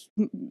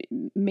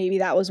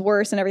that was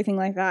worse and everything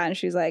like that. And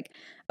she's like,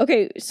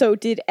 okay, so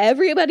did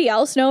everybody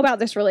else know about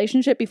this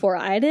relationship before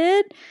I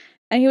did?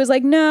 And he was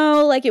like,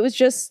 no, like it was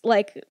just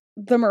like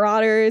the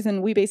Marauders,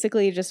 and we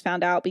basically just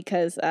found out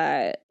because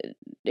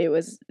it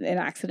was an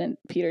accident.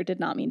 Peter did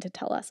not mean to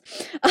tell us.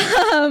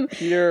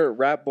 Peter,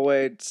 rat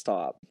boy,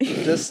 stop.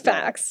 Just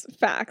stop.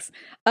 Facts.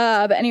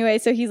 But anyway,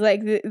 so he's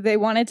like, they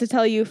wanted to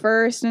tell you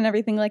first and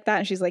everything like that.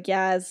 And she's like,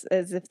 yeah,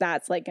 as if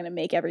that's like going to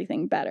make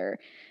everything better.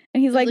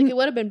 And he's like it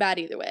would have been bad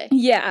either way.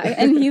 yeah.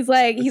 And he's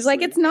like,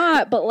 Sweet. it's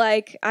not, but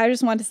like, I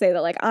just want to say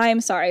that like,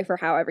 I'm sorry for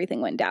how everything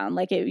went down.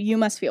 Like you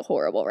must feel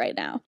horrible right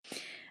now.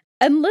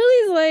 And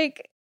Lily's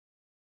like,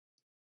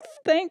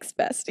 thanks,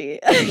 bestie.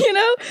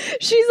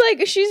 She's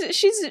like,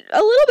 she's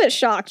a little bit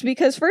shocked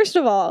because first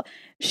of all,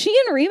 she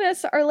and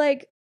Remus are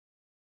like,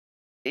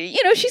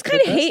 she's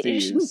kind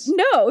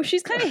of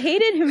she's kind of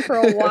hated him for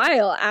a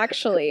while,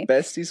 actually.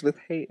 Besties with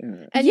hate in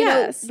it. And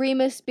yes.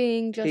 Remus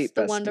being just Hate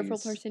the besties. wonderful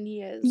person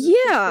he is.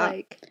 Yeah.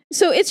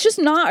 So it's just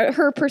not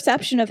her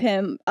perception of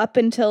him up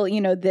until,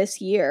 this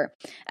year.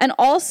 And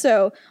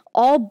also,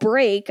 all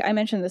break, I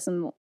mentioned this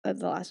in the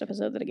last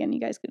episode that, again, you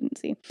guys couldn't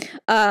see.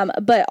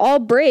 But all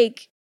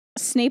break,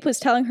 Snape was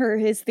telling her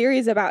his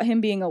theories about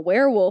him being a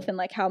werewolf and,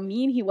 like, how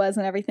mean he was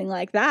and everything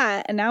like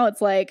that. And now it's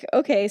like,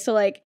 okay, so,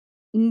 like,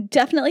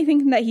 definitely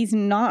thinking that he's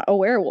not a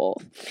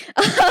werewolf.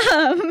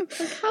 Like,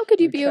 how could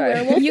you be a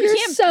Okay. werewolf? You You're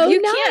can't so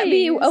you can't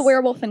be a nice.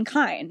 werewolf in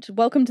kind.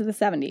 Welcome to the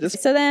 70s. This-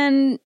 So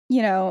then,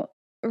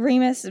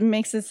 Remus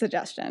makes a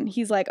suggestion.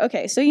 He's like,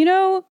 okay,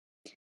 so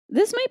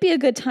this might be a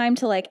good time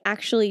to like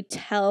actually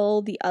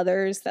tell the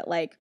others that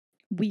like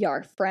we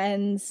are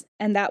friends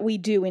and that we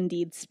do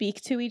indeed speak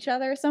to each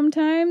other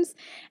sometimes.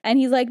 And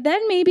he's like, then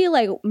maybe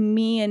like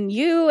me and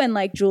you and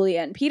like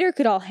Julia and Peter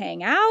could all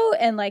hang out,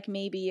 and like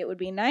maybe it would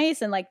be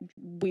nice, and like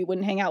we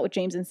wouldn't hang out with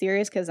James and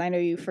Sirius because I know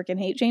you freaking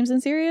hate James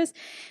and Sirius.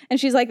 And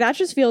she's like, that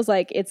just feels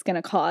like it's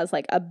gonna cause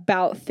like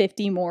about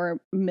 50 more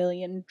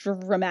million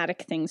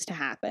dramatic things to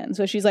happen.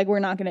 So she's like, we're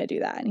not gonna do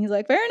that. And he's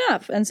like, fair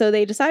enough. And so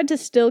they decide to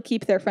still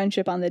keep their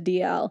friendship on the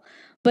DL.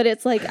 But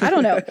it's like, I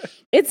don't know.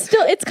 It's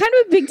kind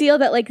of a big deal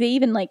that like they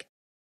even like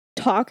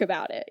talk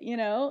about it,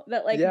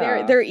 that like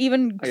Yeah. they're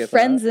even I get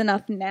friends that.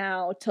 enough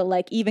now to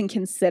like even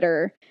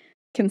consider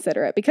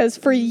it, because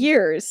for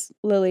years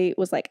Lily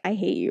was like, I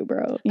hate you,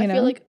 bro. I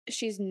feel like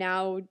she's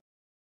now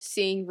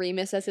seeing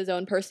Remus as his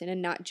own person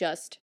and not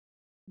just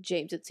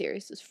James and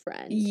Sirius's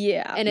friend.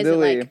 yeah. And isn't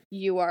Lily, like,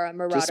 you are a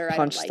marauder, Just I don't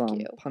punch like them.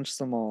 you. Punch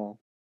them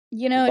all.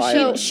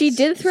 She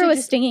did throw So a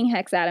just- stinging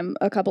hex at him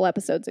a couple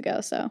episodes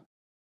ago, so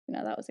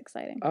that was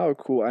exciting. Oh,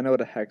 cool. I know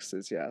what a hex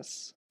is,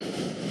 yes.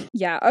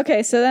 Yeah.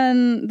 Okay. So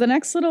then the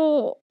next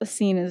little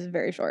scene is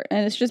very short,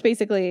 and it's just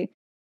basically,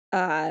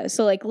 so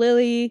like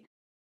Lily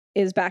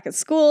is back at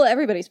school.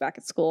 Everybody's back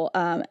at school.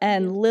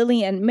 And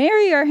Lily and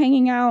Mary are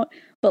hanging out,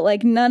 but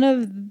like none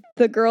of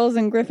the girls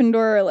in Gryffindor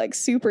are like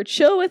super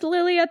chill with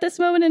Lily at this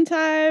moment in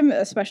time,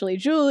 especially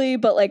Julie.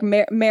 But like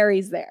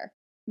Mary's there.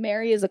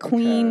 Mary is a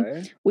queen.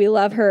 Okay. We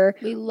love her.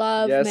 We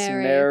love Yes,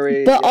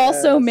 Mary. But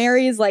also yes.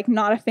 Mary is like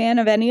not a fan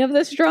of any of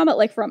this drama,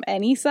 like from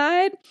any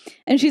side.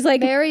 And she's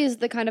like, Mary is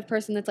the kind of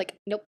person that's like,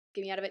 nope,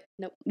 get me out of it.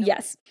 Nope.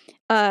 yes.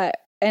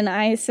 And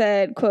I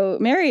said,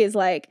 quote, Mary is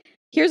like,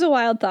 here's a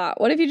wild thought.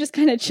 What if you just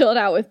kind of chilled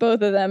out with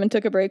both of them and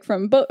took a break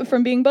from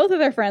being both of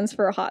their friends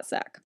for a hot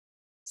sec?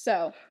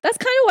 So that's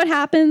kind of what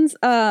happens.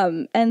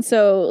 And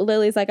so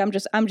Lily's like, I'm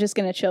just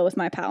gonna chill with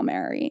my pal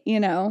Mary,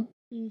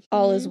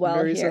 All is well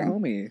Mary's here. a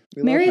homie.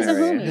 We Mary's love a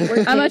Mary. homie.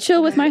 I'm gonna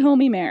chill with my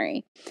homie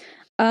Mary.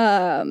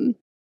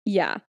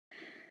 Yeah.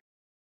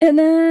 And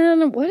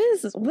then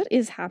what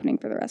is happening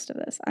for the rest of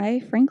this? I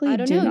frankly I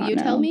don't do know. not You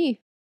know. tell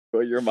me. Oh,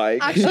 your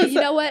mic. Actually,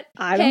 you know what?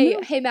 I don't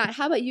know. Hey, Matt,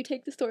 how about you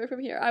take the story from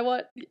here?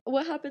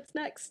 What happens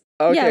next?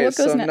 Okay, Yeah, what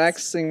goes so next?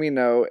 next thing we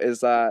know is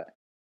that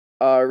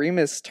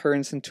Remus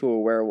turns into a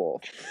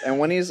werewolf. And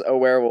when he's a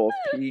werewolf,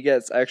 he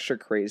gets extra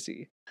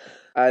crazy,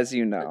 as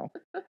you know.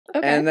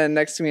 Okay. And then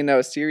next thing we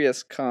know,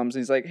 Sirius comes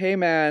and he's like, hey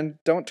man,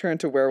 don't turn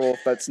into werewolf,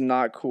 that's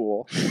not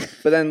cool.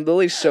 But then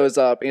Lily shows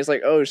up and he's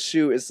like, oh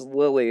shoot, it's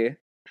Lily.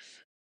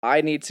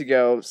 I need to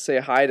go say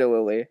hi to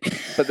Lily.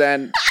 But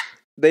then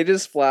they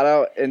just flat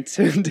out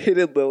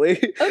intimidated Lily.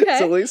 Okay.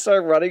 So Lily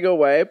started running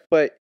away,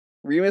 but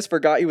Remus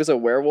forgot he was a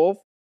werewolf.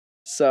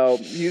 So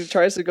he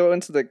tries to go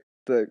into the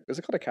is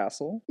it called a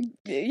castle?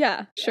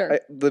 Yeah, sure.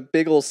 The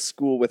big old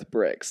school with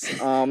bricks.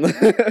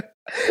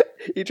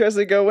 He tries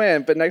to go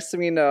in, but next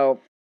thing you know,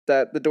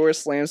 that the door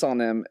slams on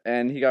him,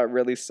 and he got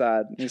really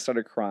sad. And he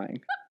started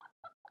crying.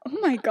 Oh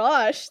my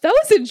gosh, that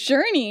was a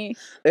journey.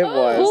 It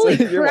was.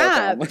 Holy You're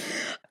crap.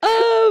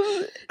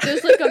 welcome.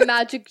 There's like a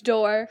magic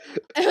door,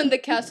 and the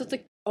castle's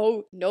like,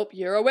 oh nope,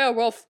 you're a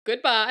werewolf.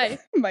 Goodbye.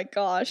 Oh my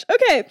gosh.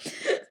 Okay.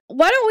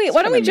 Why don't we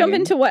kinda jump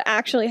mean. into what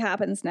actually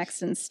happens next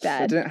That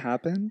instead? didn't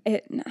happen?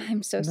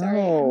 I'm so sorry.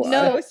 No.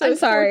 No, so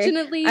sorry.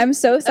 unfortunately, I'm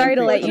so sorry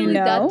to let you unfortunately,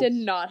 know. that did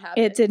not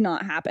happen. It did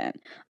not happen.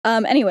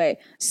 Anyway,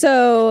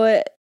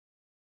 so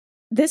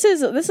this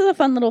is a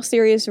fun little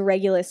Sirius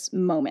Regulus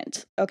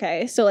moment.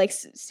 Okay, so like,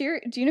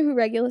 do you know who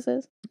Regulus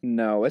is?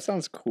 No, it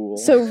sounds cool.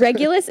 So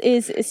Regulus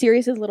is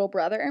Sirius's little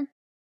brother,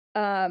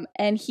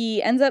 and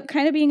he ends up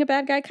kind of being a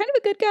bad guy, kind of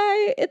a good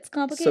guy. It's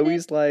complicated. So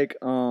he's like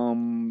They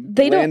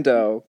don't-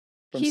 Lando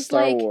from He's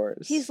Star like-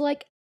 Wars. He's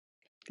like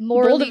Bold of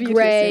morally you to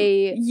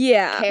gray assume.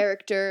 Yeah.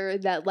 character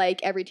that like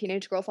every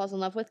teenage girl falls in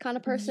love with kind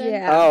of person.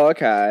 Yeah. Oh,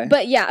 okay.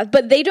 But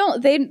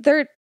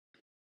they're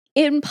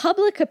in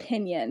public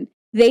opinion,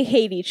 they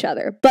hate each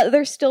other, but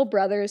they're still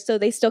brothers, so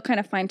they still kind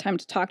of find time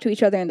to talk to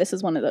each other, and this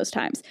is one of those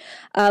times.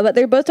 But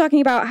they're both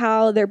talking about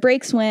how their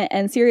breaks went,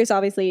 and Sirius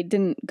obviously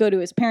didn't go to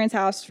his parents'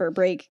 house for a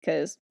break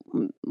because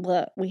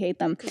we hate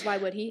them. Because why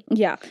would he?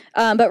 Yeah.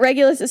 But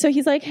Regulus, so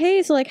he's like,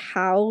 hey, so like,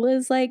 how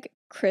was like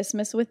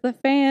Christmas with the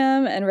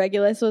fam? And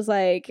Regulus was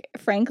like,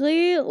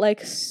 frankly,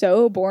 like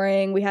so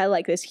boring. We had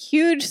like this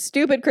huge,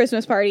 stupid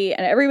Christmas party,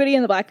 and everybody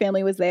in the Black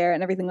family was there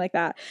and everything like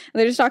that. And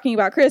they're just talking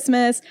about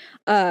Christmas.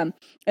 And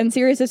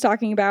Sirius is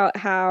talking about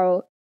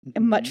how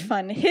much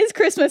fun his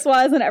Christmas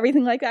was and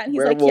everything like that. And he's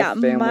Werewolf like, yeah,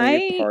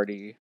 family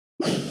party.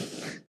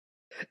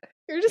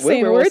 You're just What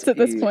saying werewolves words at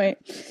this eat? point.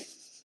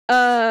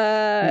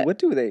 What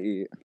do they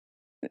eat?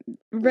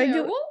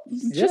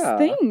 Werewolves? Just Yeah.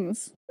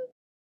 things.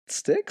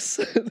 Sticks?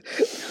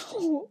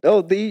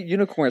 Oh, they eat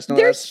unicorns. No,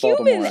 They're that's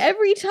human Voldemort.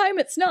 every time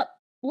it's not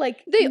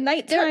like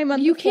nighttime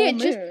on you the full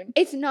can't just. moon.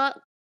 It's not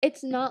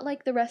it's not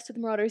like the rest of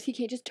the Marauders. He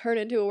can't just turn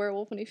into a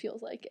werewolf when he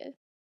feels like it.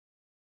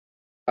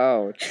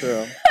 Oh,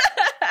 true.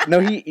 No,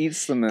 he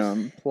eats the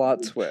moon.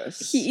 Plot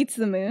twist. He eats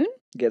the moon?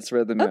 Gets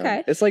rid of the moon.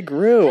 Okay. It's like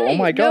Gru. Hey, Oh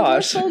my no more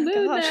gosh. full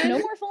moon Gosh, then. no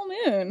more full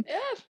moon.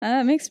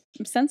 Yeah. Makes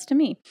sense to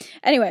me.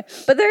 Anyway,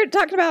 but they're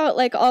talking about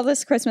like all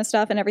this Christmas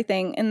stuff and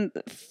everything, and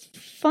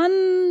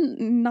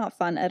not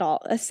fun at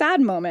all. A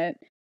sad moment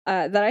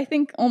that I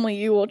think only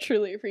you will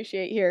truly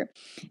appreciate here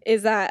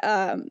is that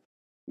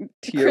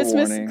Tier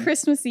warning.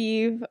 Christmas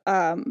Eve.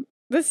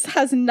 This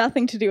has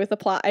nothing to do with the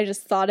plot. I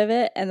just thought of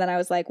it, and then I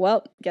was like,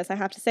 well, guess I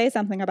have to say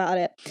something about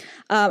it.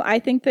 I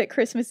think that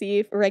Christmas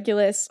Eve,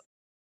 Regulus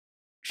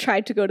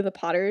tried to go to the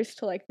Potters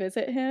to like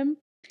visit him,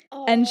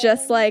 and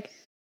just like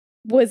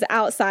was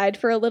outside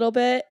for a little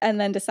bit, and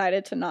then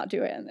decided to not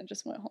do it, and then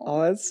just went home.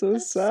 Oh, that's so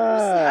That's so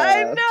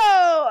sad.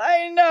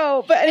 I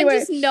know. But anyway,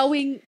 And just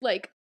knowing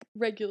like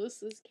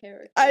Regulus's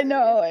character. I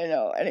know.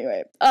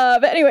 Anyway,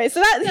 but anyway, so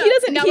that he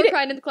doesn't. Now he we're di-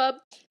 crying in the club.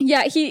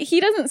 Yeah, he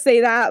doesn't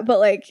say that, but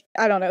like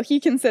I don't know. He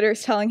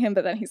considers telling him,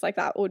 but then he's like,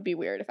 that would be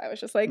weird if I was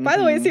just like, by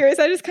the way, Mhm. serious.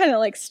 I just kind of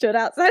like stood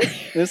outside.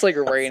 It's like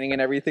raining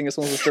and everything. It's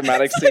one of those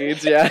dramatic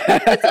scenes. Yeah.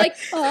 It's like,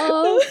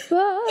 oh,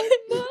 but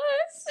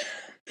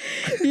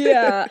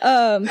Yeah.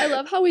 I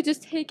love how we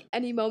just take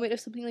any moment of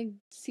something like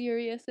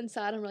serious and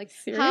sad, and we're like,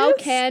 how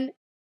Serious? can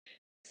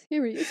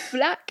serious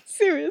black?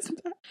 Serious.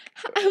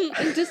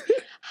 And just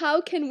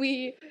how can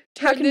we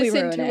How turn can we this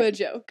ruin into it? a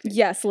joke?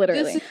 Yes,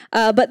 literally. This-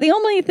 But the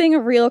only thing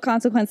of real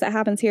consequence that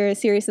happens here is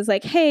Sirius is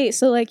like, hey,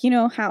 so like, you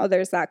know how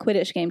there's that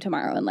Quidditch game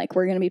tomorrow and like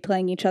we're going to be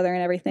playing each other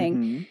and everything.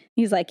 Mhm.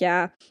 He's like,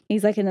 yeah.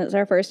 He's like, and it's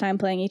our first time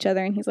playing each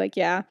other. And he's like,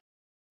 yeah.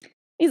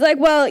 He's like,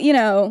 well, you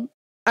know,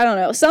 I don't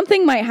know.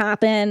 Something might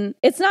happen.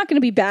 It's not going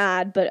to be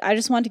bad, but I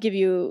just want to give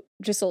you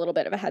just a little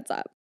bit of a heads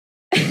up.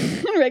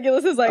 And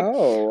Regulus is like,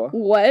 Oh.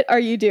 what are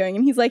you doing?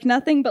 And he's like,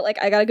 nothing, but like,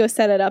 I gotta go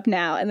set it up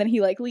now. And then he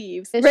like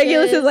leaves. This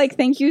Regulus is is- like,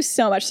 thank you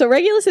so much. So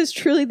Regulus is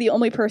truly the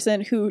only person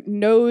who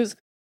knows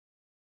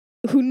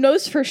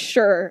for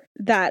sure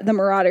that the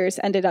Marauders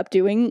ended up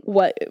doing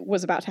what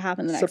was about to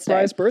happen the next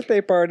Surprise day.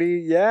 birthday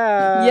party.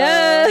 Yeah.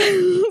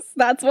 Yes,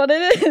 that's what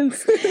it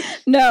is.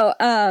 No,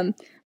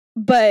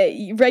 but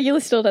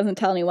Regulus still doesn't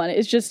tell anyone.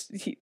 It's just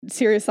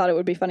Sirius thought it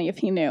would be funny if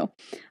he knew.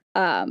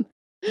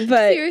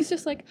 But Sirius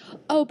just like,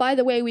 oh, by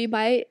the way, we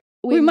might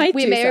may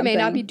do or may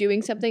not something. be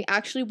doing something.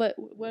 Actually, but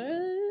what?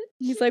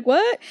 he's like,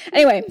 what?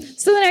 Anyway,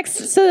 so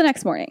the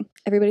next morning,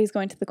 everybody's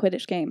going to the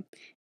Quidditch game.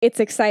 It's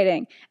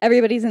exciting.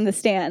 Everybody's in the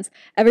stands.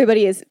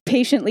 Everybody is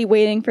patiently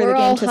waiting for We're the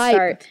game all to hype.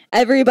 start.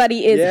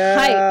 Everybody is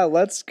hyped. Yeah,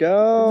 let's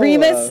go.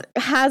 Remus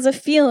has a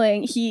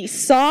feeling. He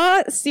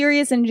saw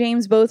Sirius and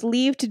James both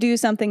leave to do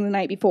something the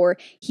night before.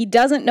 He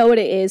doesn't know what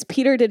it is.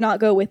 Peter did not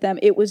go with them.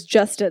 It was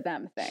just a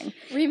them thing.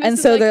 Remus And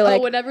is so like, they're oh,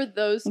 like- whenever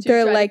those two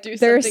they're try like, to do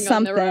there's something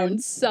on their own,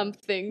 something.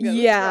 something goes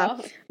Yeah.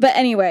 wrong. But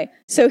anyway,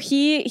 so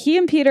he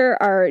and Peter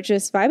are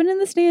just vibing in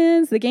the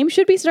stands. The game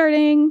should be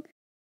starting,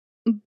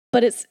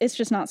 but it's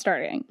just not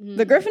starting.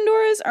 The Mm.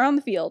 Gryffindors are on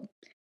the field.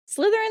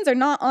 Slytherins are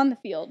not on the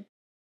field.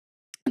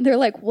 They're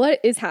like, what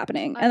is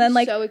happening? I'm And then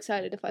like so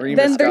excited to find Remus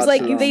then out. there's got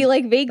like it they on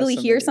like vaguely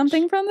hear SMH.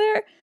 something from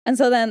there. And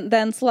so then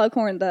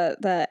Slughorn,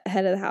 the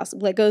head of the house,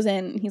 like goes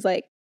in and he's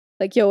like,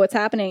 yo, what's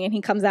happening? And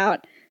he comes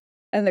out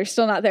and they're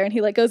still not there. And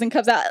he like goes and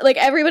comes out. Like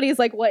everybody's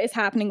like, what is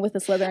happening with the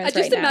Slytherins I just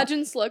right now?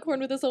 imagine Slughorn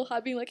with his little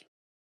hat being like,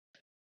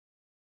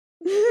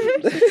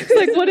 It's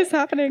like, what is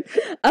happening?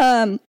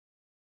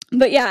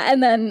 But yeah,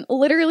 and then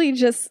literally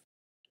just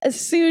as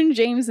soon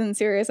James and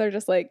Sirius are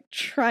just like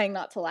trying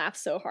not to laugh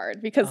so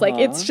hard because like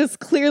it's Uh-huh. just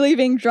clearly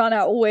being drawn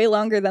out way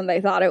longer than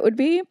they thought it would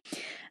be.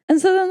 And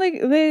so then like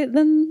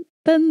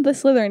then the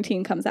Slytherin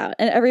team comes out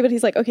and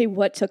everybody's like, okay,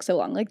 what took so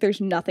long? Like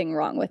there's nothing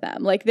wrong with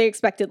them. Like they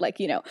expected like,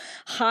 you know,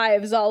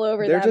 hives all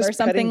over They're them or just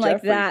something petting like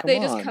Jeffrey. that. Come they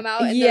on. just come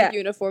out and Yeah. their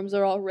uniforms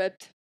are all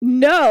ripped.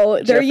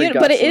 No, Jeffrey but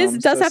got it some,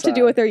 does so have to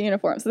do sad. with their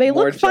uniforms. They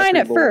More look fine Jeffrey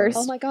at lore. first.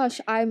 Oh my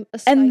gosh, I'm a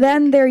And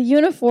then psychic. their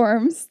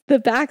uniforms, the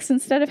backs,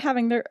 instead of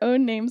having their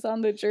own names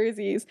on the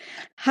jerseys,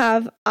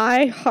 have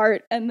I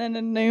Heart and then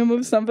a name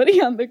of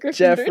somebody on the Gryffindor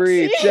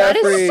Jeffrey, team. That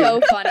Jeffrey. is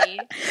so funny.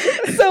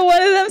 So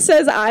one of them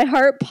says I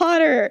Heart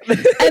Potter,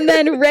 and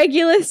then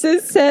Regulus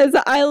says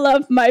I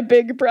love my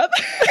big brother.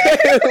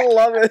 I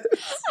love it.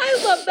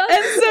 I love that.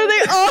 And so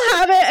they all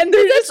have it, and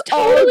they're That's just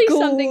totally all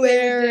something they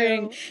would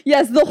glaring. do.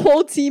 Yes, the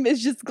whole team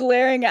is just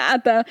glaring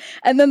at them.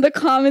 And then the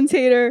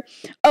commentator,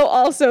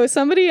 also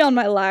somebody on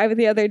my live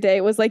the other day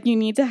was like, you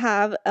need to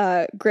have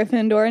a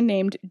Gryffindor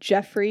named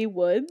Jeffrey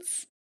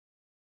Woods.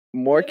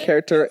 More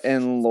character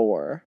and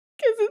lore.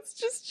 Because it's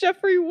just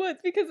Jeffrey Woods,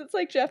 because it's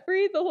like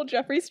Jeffrey, the whole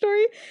Jeffrey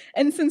story.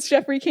 And since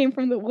Jeffrey came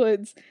from the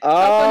woods, how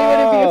funny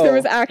would it be if there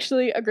was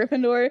actually a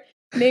Gryffindor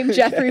named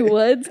Jeffrey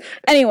Woods?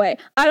 Anyway,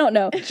 I don't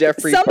know.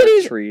 Jeffrey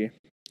somebody's- Tree.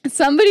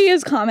 Somebody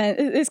is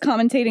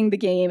commentating the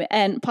game,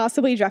 and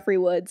possibly Jeffrey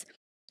Woods.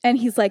 And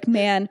he's like,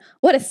 man,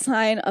 what a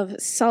sign of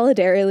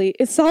solidarity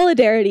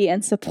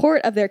and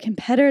support of their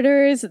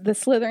competitors the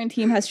Slytherin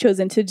team has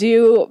chosen to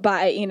do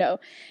by,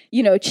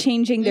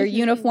 changing their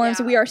uniforms.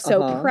 yeah. We are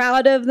so Uh-huh.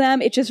 proud of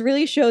them. It just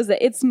really shows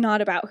that it's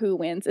not about who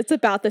wins. It's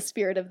about the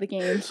spirit of the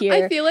game here.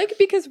 I feel like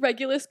because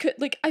Regulus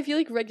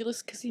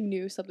because he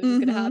knew something was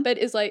gonna Mhm. happen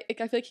is like I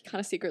feel like he kind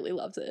of secretly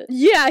loves it.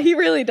 Yeah, he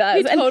really does.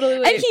 He totally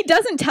and he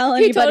doesn't tell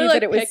anybody he totally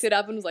that it was picked it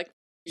up and was like,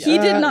 He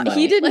did not. no.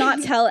 He did not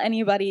Like- tell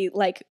anybody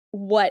like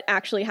what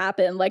actually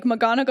happened. Like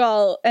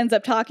McGonagall ends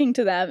up talking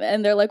to them,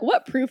 and they're like,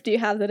 "What proof do you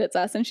have that it's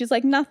us?" And she's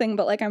like, "Nothing,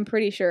 but like I'm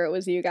pretty sure it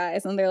was you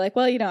guys." And they're like,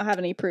 "Well, you don't have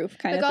any proof,"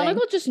 kind of thing.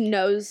 McGonagall just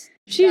knows.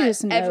 She that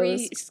just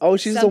knows. Oh,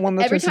 she's the one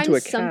that every turns time into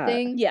a cat.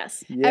 something,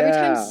 Yes. Yeah. Every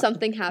time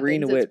something happens,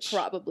 Green it's witch.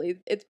 probably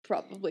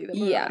the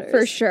Yeah, Marauders.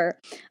 for sure.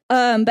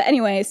 But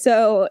anyway,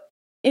 so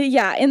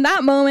yeah, in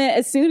that moment,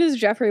 as soon as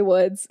Jeffrey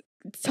Woods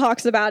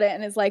talks about it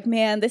and is like,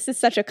 man, this is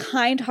such a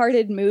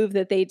kind-hearted move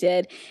that they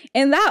did.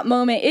 In that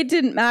moment, it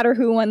didn't matter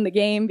who won the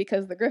game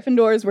because the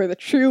Gryffindors were the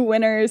true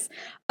winners.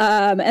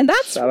 And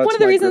that's Shout out one to of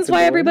the my reasons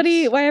why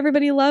Gryffindors.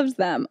 everybody loves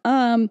them.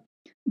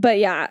 But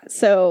yeah,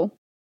 so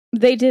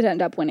they did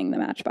end up winning the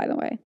match, by the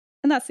way.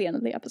 And that's the end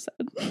of the episode.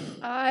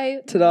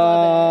 I love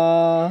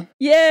Ta-da!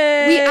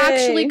 Yay! it. We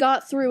actually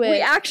got through it.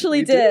 We actually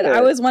We did. did.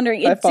 I was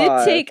wondering. High It did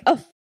five. take a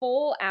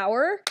full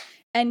hour,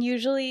 and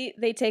usually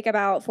they take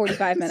about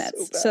 45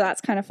 minutes. So So bad.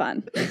 that's kind of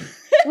fun.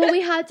 Well,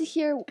 we had to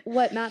hear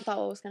what Matt thought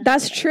was going to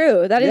That's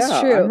true. That is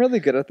Yeah, true. I'm really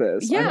good at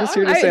this. Yeah, I'm just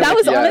here to say that like,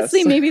 was yes.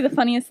 honestly maybe the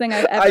funniest thing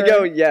I've ever. I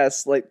go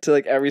yes, like to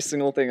like every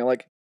single thing. I'm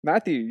like,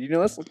 Matthew, you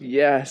know this?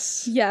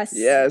 Yes. Yes.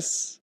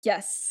 Yes.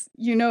 Yes.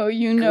 You know.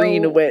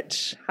 Green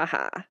witch.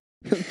 Haha.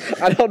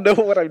 I don't know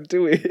what I'm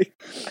doing.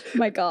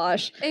 My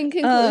gosh. In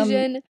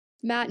conclusion,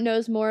 Matt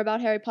knows more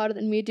about Harry Potter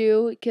than we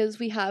do because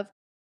we have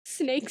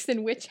snakes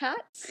and witch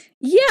hats.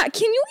 Yeah.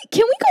 Can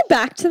we go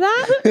back to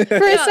that for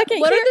a Yeah, second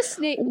what here? are the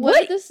snake?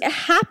 What are the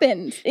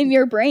happened in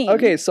your brain?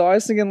 Okay, so I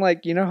was thinking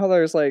like, you know how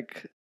there's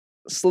like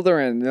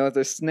Slytherin,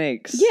 there's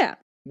snakes. Yeah.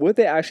 What if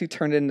they actually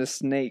turned into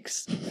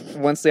snakes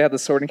once they had the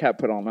sorting cap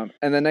put on them?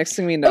 And the next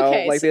thing we know,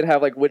 Okay, like so- they'd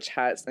have like witch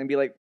hats and be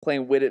like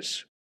playing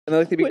Quidditch. And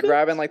then like, they'd be Quidditch?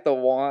 grabbing like the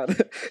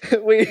wand.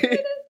 Wait.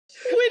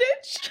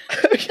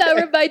 Quidditch. That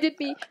reminded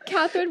me,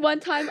 Catherine. One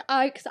time,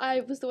 because I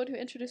was the one who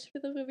introduced her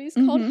to the movies,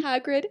 called Mhm.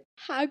 Hagrid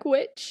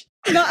Hagwitch.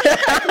 Not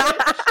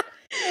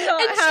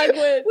And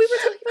Hagrid. we were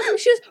talking about something.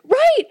 She was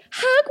right,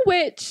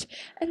 Hagwitch,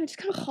 and I just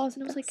kind of paused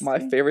and I was like, My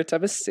favorite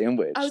type of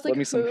sandwich. I was Let like,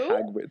 me some who?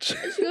 hagwitch.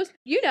 And she goes,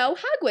 you know,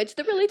 Hagwitch,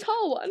 the really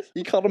tall one.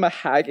 You called him a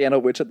hag and a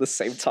witch at the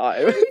same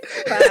time.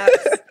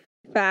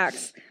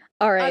 Facts.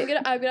 All right. I'm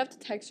gonna have to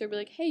text her and be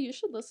like, hey, you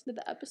should listen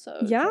to the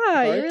episode. Yeah,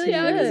 Part you really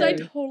Yeah, because I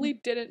should. totally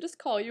didn't just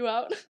call you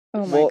out.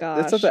 Oh my well,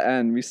 gosh. it's at the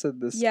end. We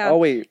said this. Yeah. Oh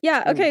wait.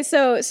 Yeah. Okay.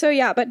 So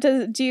yeah. But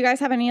do you guys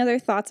have any other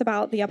thoughts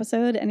about the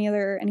episode?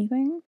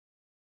 Anything?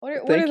 What are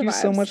Thank the you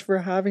so vibes? much for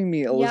having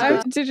me, Yeah.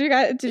 Elizabeth. Did you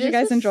guys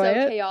This enjoy was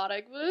so it?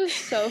 chaotic, but it was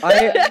so fun.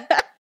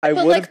 I But,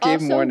 would like, have gave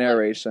also, more like-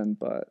 narration,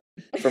 but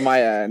from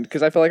my end,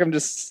 because I feel like I'm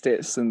just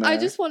sitting there. I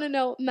just want to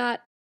know, Matt,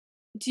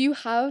 do you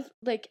have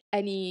like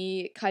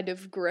any kind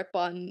of grip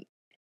on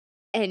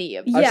any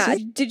of this? Yeah.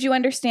 Did you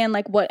understand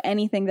like what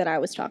anything that I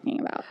was talking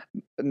about?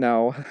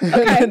 no.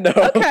 Okay. no.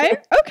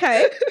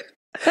 Okay.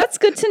 That's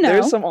good to know.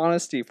 There's some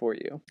honesty for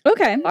you.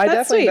 Okay. I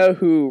that's definitely sweet. know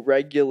who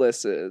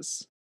Regulus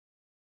is.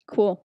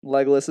 Cool.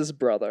 Legolas's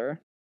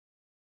brother.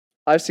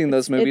 I've seen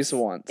those movies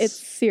once. It's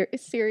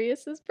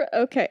serious as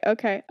okay.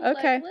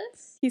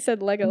 Legolas? He said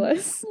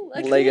Legolas.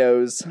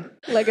 Legos.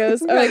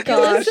 Legos. Oh Regulus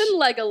gosh.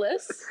 and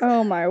Legolas.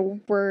 Oh my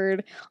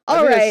word. I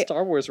All did a right.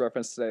 Star Wars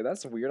reference today.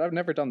 That's weird. I've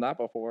never done that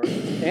before.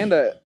 And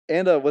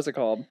what's it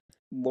called?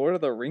 Lord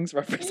of the Rings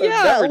reference. I've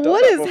Yeah. never done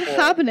What that is before.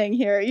 happening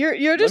here? You're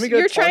Let just me go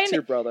you're talk trying to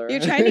your brother. you're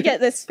trying to get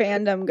this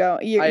fandom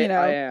going. You know.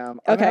 I am.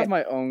 I'm Okay. gonna have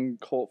my own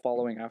cult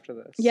following after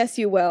this. Yes,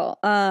 you will.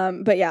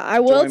 But yeah, I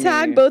will Join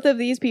tag me. both of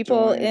these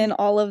people Join. in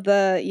all of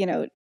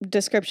the,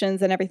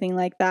 descriptions and everything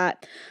like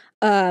that.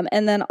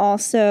 And then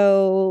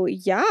also,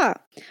 yeah.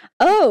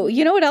 Oh,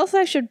 you know what else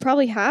I should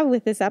probably have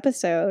with this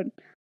episode?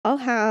 I'll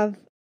have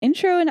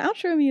intro and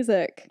outro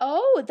music.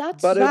 Oh,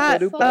 that's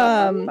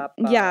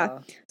yeah.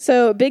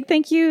 So big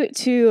thank you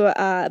to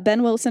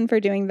Ben Wilson for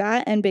doing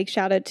that, and big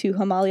shout out to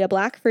Hamalia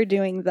Black for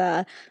doing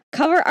the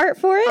cover art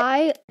for it.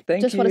 I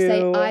Thank just you. want to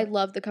say I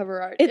love the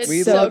cover art. It's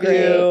We so love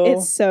great. you.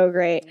 It's so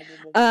great.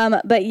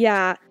 But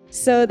yeah,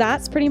 so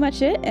that's pretty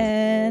much it.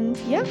 And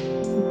yeah,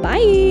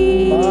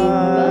 bye.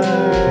 Bye.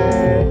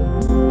 Bye.